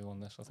gonna ask everyone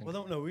this, I think. I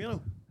don't know, Yeah.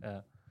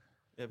 Yeah,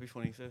 it'd be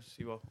funny to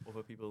see what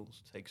other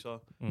people's takes are.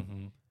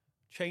 Mm-hmm.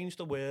 Change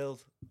the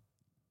world.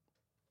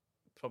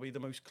 Probably the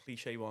most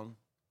cliche one.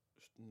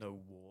 Just no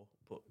war,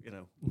 but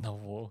No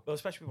war. well,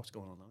 especially what's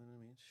going on now. You know what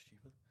I mean? It's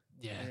stupid.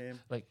 Yeah.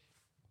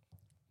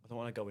 I don't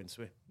want to go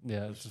into it.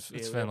 Yeah. It's It's here,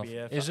 fair we'll enough. be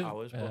here for Is it?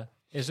 hours, but-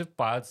 Is it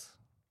bad?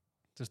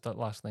 Just that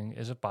last thing.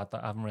 Is it bad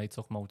that I haven't really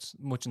took much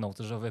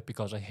notice of it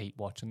because I hate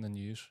watching the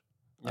news?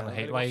 And I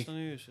hate really watch like. the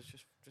news. It's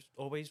just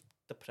always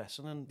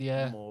depressing and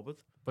Yeah. morbid.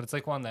 But it's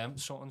like one of them,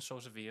 something so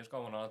severe is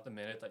going on at the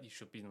minute that you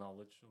should be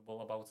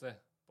knowledgeable about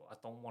it. But I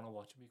don't want to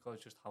watch it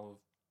because just how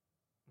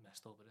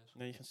messed up it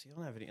is. You can see it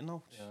on everything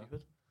now. It's Yeah.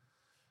 stupid.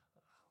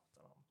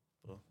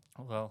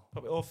 Well,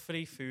 Probably all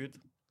free food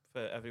for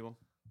everyone.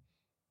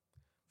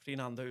 Free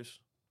Nando's.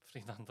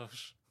 free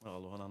Nando's. Oh, I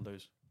love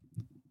Nando's.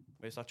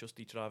 Where's that Just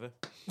Eat driver?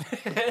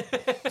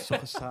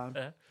 Sucker's time.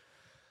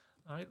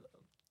 Alright.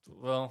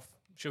 Well,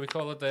 should we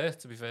call it there?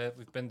 To be fair,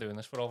 we've been doing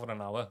this for over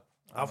an hour.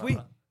 Have we?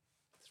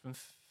 It's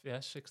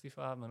been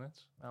 65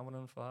 minutes. Hour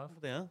and 5.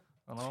 Yeah,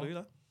 I know. flew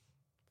that.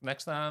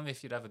 Next time,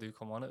 if you ever do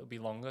come on, it'll be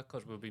longer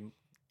because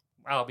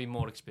I'll be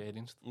more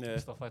experienced. Yeah,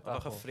 And stuff like I'll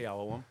that. like a but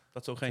 3-hour one.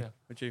 That's okay Yeah.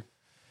 with you.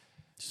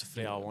 Just a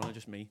 3-hour one, and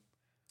just me,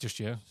 Just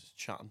you. just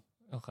chatting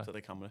Okay. to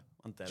the camera,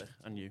 and Derek,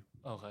 and you.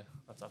 Okay.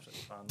 That's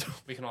absolutely fine.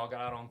 We can all get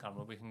our own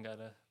camera. We can get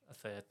a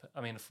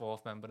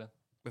fourth member in.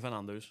 With a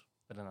Nando's.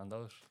 With the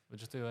Nando's. We'll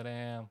just do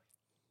it.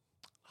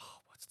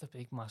 What's the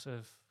big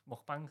massive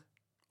mukbang?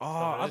 Oh,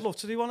 Sorry. I'd love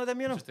to do one of them,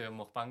 you know. Just do a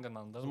mukbang and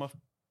Nando's. I'm a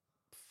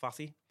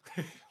fatty.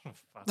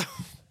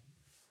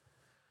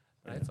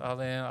 Right,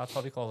 I'll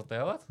probably call it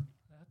there, lad.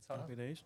 Happy days.